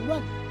with being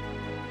regular.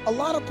 A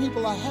lot of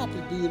people are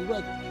happy being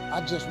regular.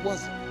 I just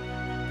wasn't.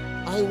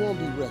 I ain't want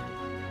to be regular.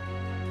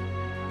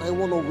 I didn't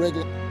want no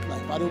regular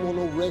life. I didn't want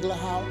no regular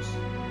house.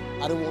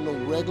 I didn't want no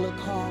regular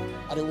car.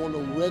 I didn't want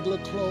no regular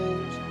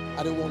clothes.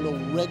 I didn't want no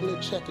regular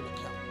checking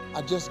account.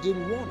 I just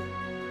didn't want it.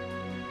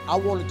 I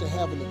wanted to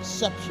have an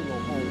exceptional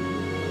home.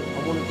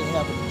 I wanted to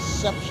have an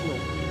exceptional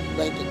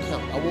bank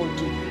account. I wanted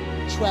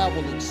to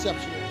travel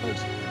exceptional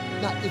places.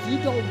 Now, if you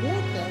don't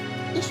want that,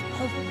 it's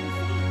perfectly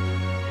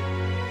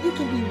fine. You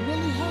can be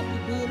really happy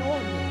being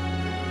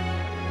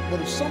ordinary. But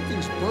if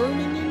something's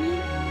burning in you,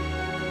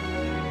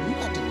 you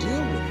got to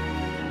deal with it.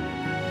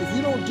 If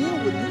you don't deal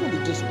with it, you're going to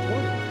be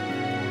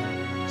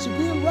disappointed. See,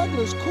 being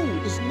regular is cool.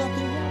 There's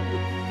nothing wrong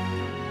with it.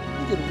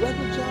 You get a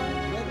regular job,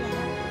 regular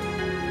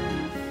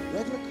house,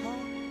 regular car.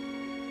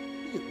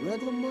 You get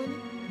regular money.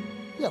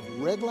 You have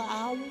regular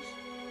hours.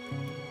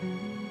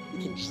 You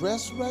can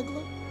dress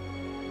regular.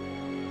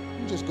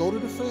 You just go to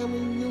the family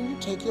reunion,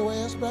 take your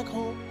ass back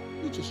home.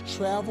 You just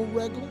travel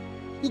regular.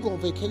 You go on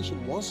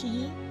vacation once a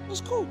year.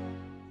 That's cool.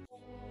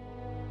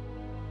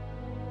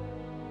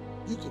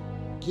 You can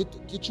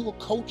get you a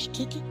coach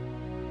ticket,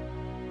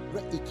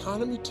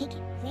 economy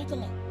ticket,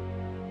 regular.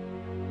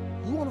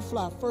 You want to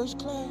fly first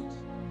class?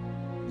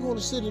 You want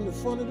to sit in the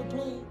front of the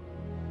plane?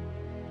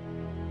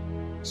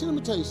 See, let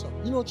me tell you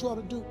something. You know what you ought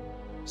to do?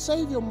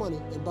 Save your money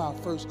and buy a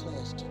first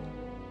class ticket.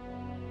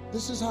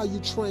 This is how you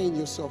train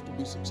yourself to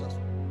be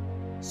successful.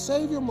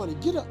 Save your money,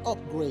 get an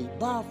upgrade,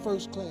 buy a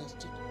first class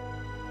ticket.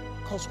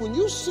 Because when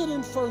you sit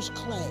in first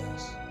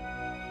class,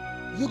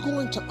 you're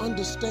going to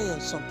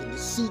understand something. The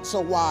seats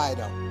are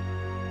wider.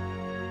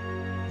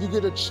 You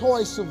get a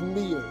choice of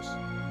meals,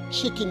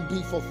 chicken,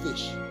 beef, or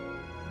fish.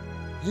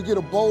 You get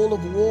a bowl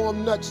of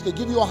warm nuts. They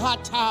give you a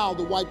hot towel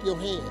to wipe your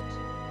hands.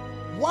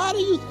 Why do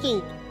you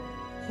think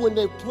when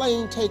their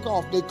plane take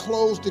off, they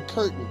close the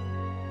curtain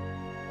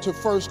to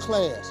first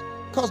class?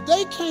 Because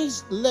they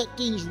can't let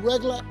these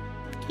regular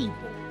people,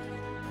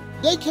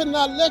 they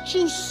cannot let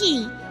you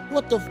see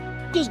what the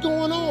is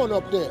going on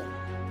up there.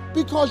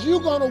 Because you're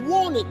gonna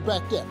want it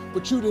back there,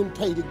 but you didn't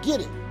pay to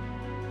get it.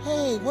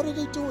 Hey, what are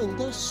they doing?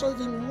 They're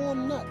serving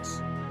warm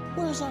nuts.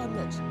 Where's our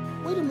nuts?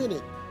 Wait a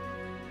minute.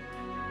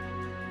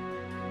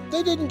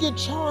 They didn't get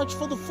charged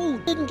for the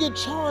food. Didn't get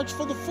charged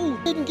for the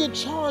food. Didn't get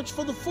charged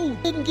for the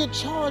food. Didn't get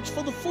charged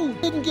for the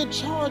food. Didn't get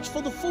charged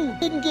for the food.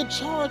 Didn't get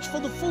charged for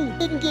the food.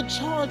 Didn't get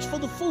charged for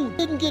the food.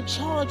 Didn't get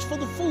charged for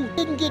the food.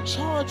 Didn't get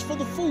charged for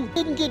the food.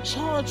 Didn't get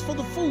charged for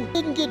the food.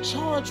 Didn't get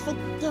charged for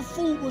their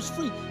food was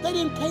free. They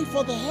didn't pay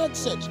for the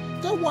headsets.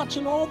 They're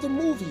watching all the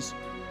movies.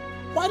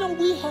 Why don't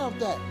we have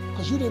that?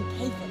 Because you didn't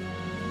pay for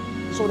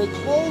it. So they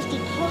closed the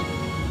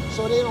curtain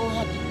so they don't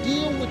have to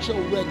deal with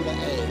your regular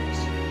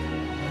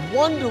ads,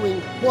 wondering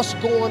what's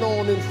going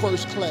on in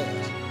first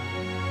class.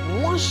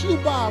 Once you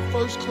buy a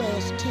first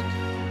class ticket,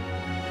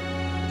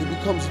 it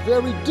becomes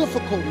very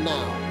difficult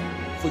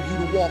now for you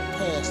to walk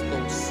past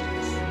those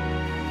seats.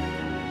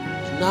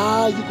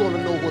 Now you're going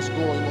to know what's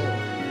going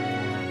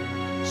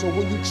on. So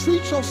when you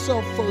treat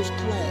yourself first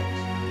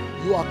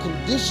class, you are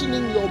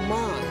conditioning your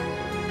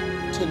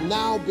mind to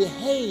now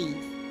behave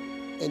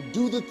and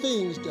do the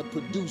things that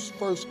produce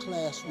first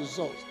class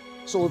results.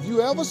 So if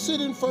you ever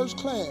sit in first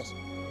class,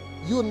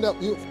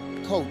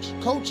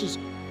 coaches,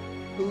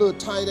 the little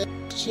tiny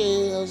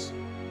chairs,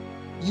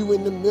 you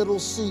in the middle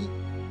seat,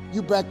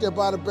 you back there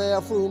by the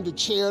bathroom, the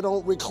chair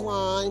don't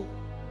recline.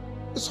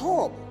 It's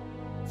horrible.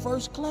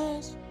 First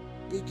class,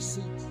 big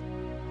seats.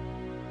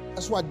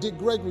 That's why Dick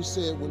Gregory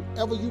said,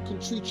 whenever you can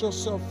treat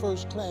yourself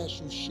first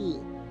class, you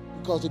should,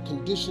 because it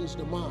conditions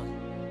the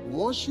mind.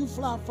 Once you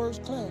fly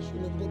first class, you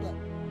never go back.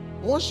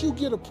 Once you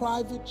get a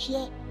private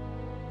jet,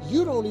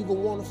 you don't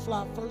even want to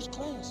fly first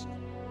class,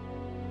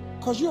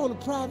 because you're on a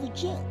private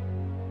jet.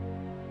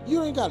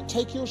 You ain't got to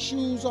take your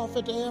shoes off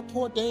at the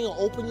airport. They ain't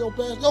open your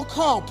bag. Your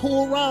car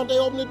pull around, they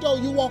open the door,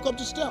 you walk up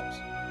the steps.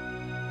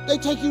 They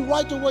take you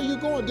right to where you're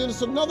going. Then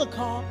it's another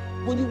car.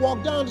 When you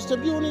walk down the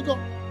steps, you don't even go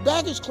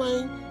baggage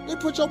claim. They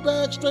put your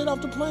bag straight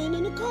off the plane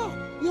in the car.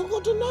 You don't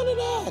go to none of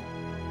that.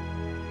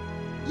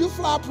 You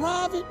fly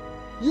private,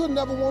 you'll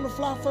never want to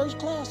fly first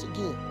class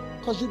again,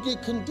 because you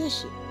get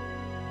conditioned.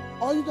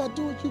 All you got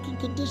to do is you can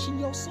condition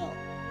yourself.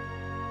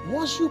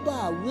 Once you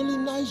buy a really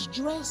nice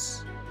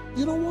dress,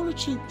 you don't want a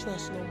cheap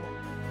dress no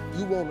more.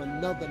 You want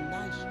another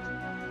nice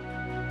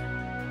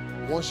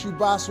dress. Once you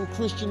buy some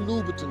Christian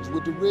Louboutins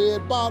with the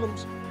red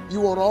bottoms,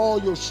 you want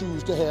all your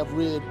shoes to have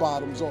red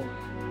bottoms on them.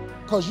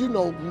 Because you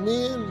know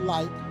men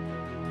like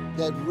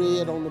that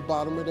red on the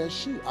bottom of their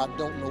shoe. I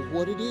don't know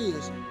what it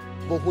is,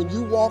 but when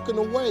you walking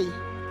away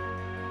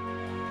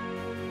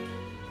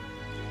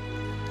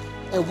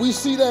and we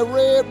see that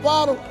red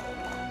bottom,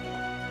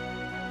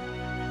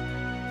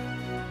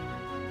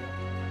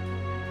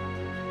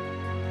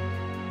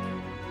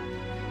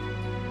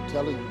 I'm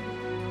telling you,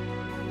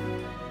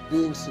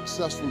 being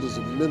successful is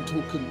a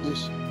mental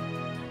condition.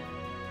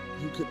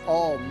 You can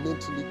all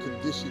mentally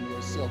condition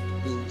yourself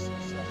to being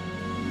successful.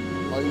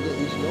 All you got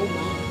is your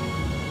mind.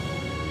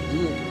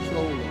 You're in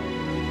control of it.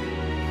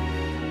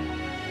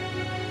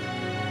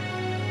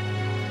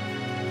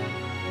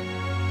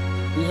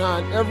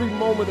 Behind every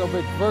moment of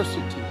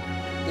adversity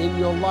in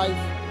your life,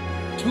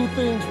 two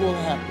things will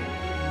happen.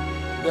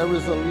 There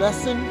is a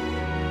lesson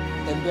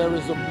and there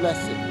is a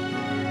blessing.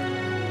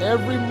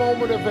 Every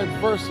moment of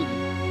adversity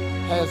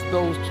has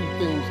those two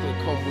things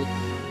that come with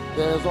it.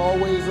 There's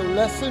always a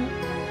lesson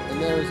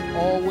and there is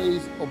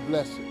always a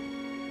blessing.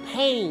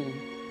 Pain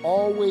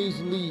always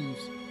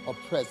leaves a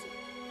present.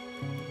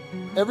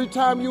 Every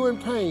time you're in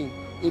pain,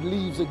 it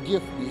leaves a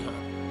gift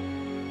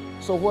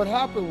behind. So what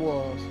happened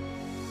was,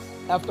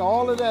 after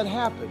all of that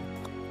happened,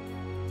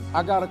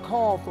 I got a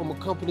call from a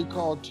company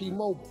called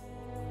T-Mobile.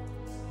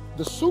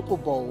 The Super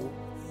Bowl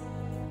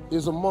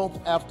is a month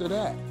after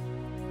that.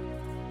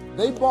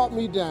 They brought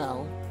me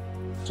down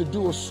to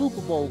do a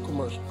Super Bowl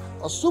commercial.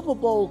 A Super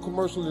Bowl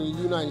commercial in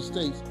the United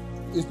States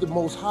is the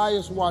most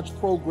highest watched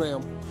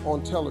program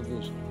on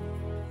television.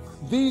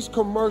 These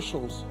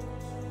commercials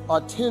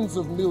are tens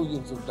of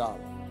millions of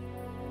dollars.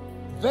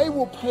 They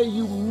will pay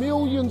you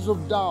millions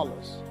of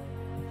dollars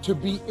to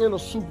be in a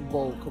Super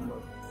Bowl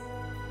commercial.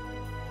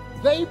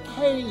 They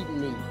paid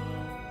me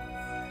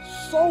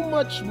so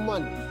much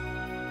money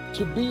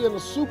to be in a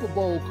Super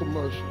Bowl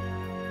commercial,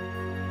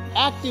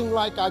 acting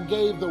like I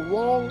gave the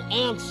wrong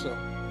answer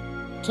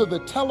to the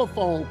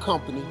telephone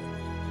company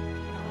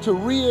to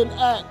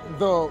reenact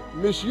the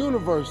Miss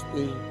Universe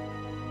thing.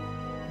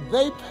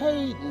 They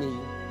paid me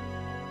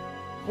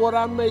what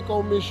I make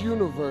on Miss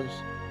Universe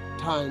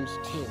times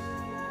 10.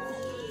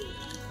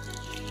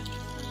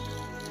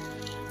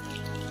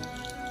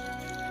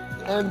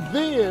 And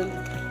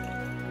then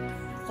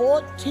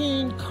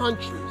 14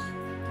 countries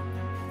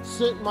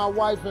sent my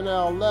wife and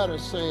I a letter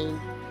saying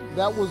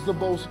that was the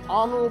most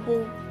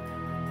honorable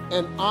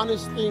and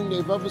honest thing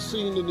they've ever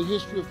seen in the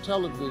history of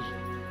television.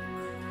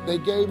 They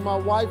gave my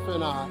wife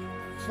and I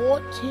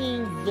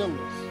 14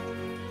 villas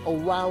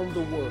around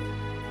the world.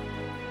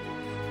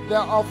 There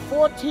are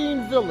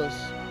 14 villas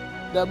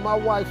that my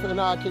wife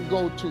and I can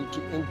go to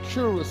in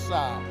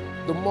Curacao,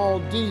 the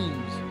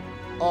Maldives,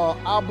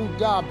 Abu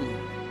Dhabi,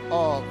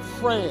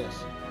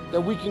 France,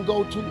 that we can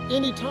go to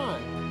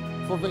anytime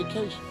for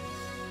vacation.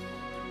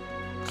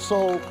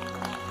 So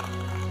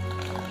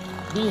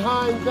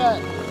behind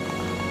that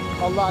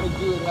a lot of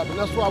good happen.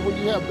 That's why when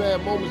you have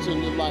bad moments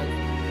in your life,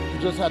 you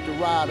just have to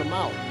ride them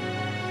out.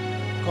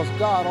 Because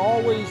God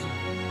always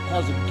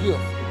has a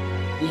gift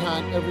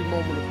behind every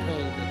moment of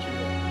pain that you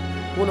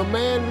have. When a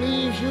man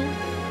leaves you,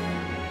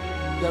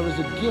 there is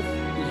a gift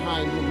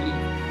behind him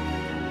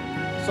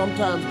leaving.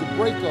 Sometimes the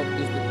breakup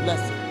is the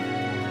blessing.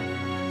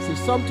 See,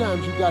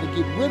 sometimes you got to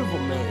get rid of a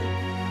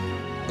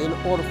man in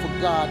order for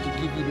God to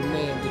give you the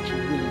man that you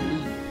really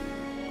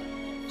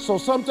need. So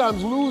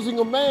sometimes losing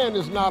a man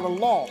is not a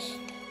loss.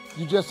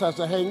 You just have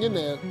to hang in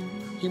there.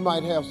 He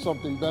might have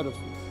something better for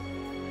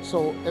you.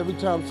 So every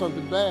time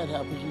something bad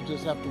happens, you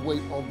just have to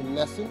wait on the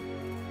lesson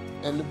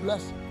and the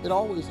blessing. It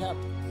always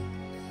happens.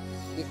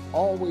 It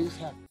always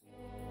happens.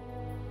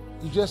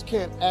 You just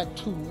can't act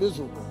too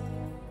miserable.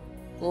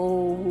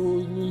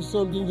 Oh,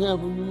 something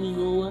happened to me.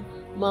 Oh,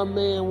 my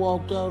man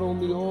walked out on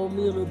me, all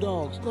me and the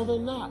dogs. No, they're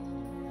not.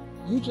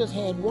 You just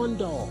had one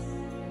dog.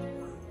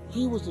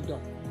 He was the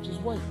dog.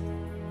 Just wait.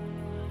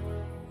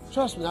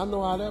 Trust me, I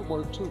know how that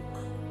worked too.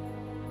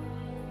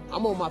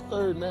 I'm on my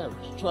 3rd marriage.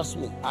 Trust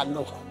me, I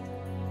know.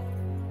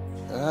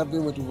 I've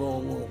been with the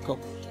wrong one a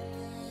couple of times.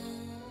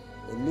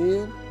 And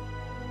then,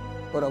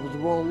 but I was the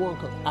wrong one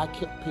because I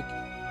kept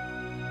picking.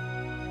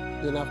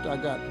 Then after I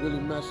got really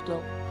messed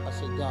up, I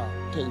said, God,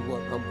 tell you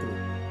what, I'm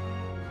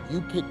through.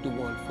 You pick the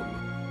one for me.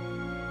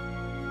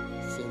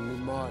 Send me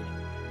Margie.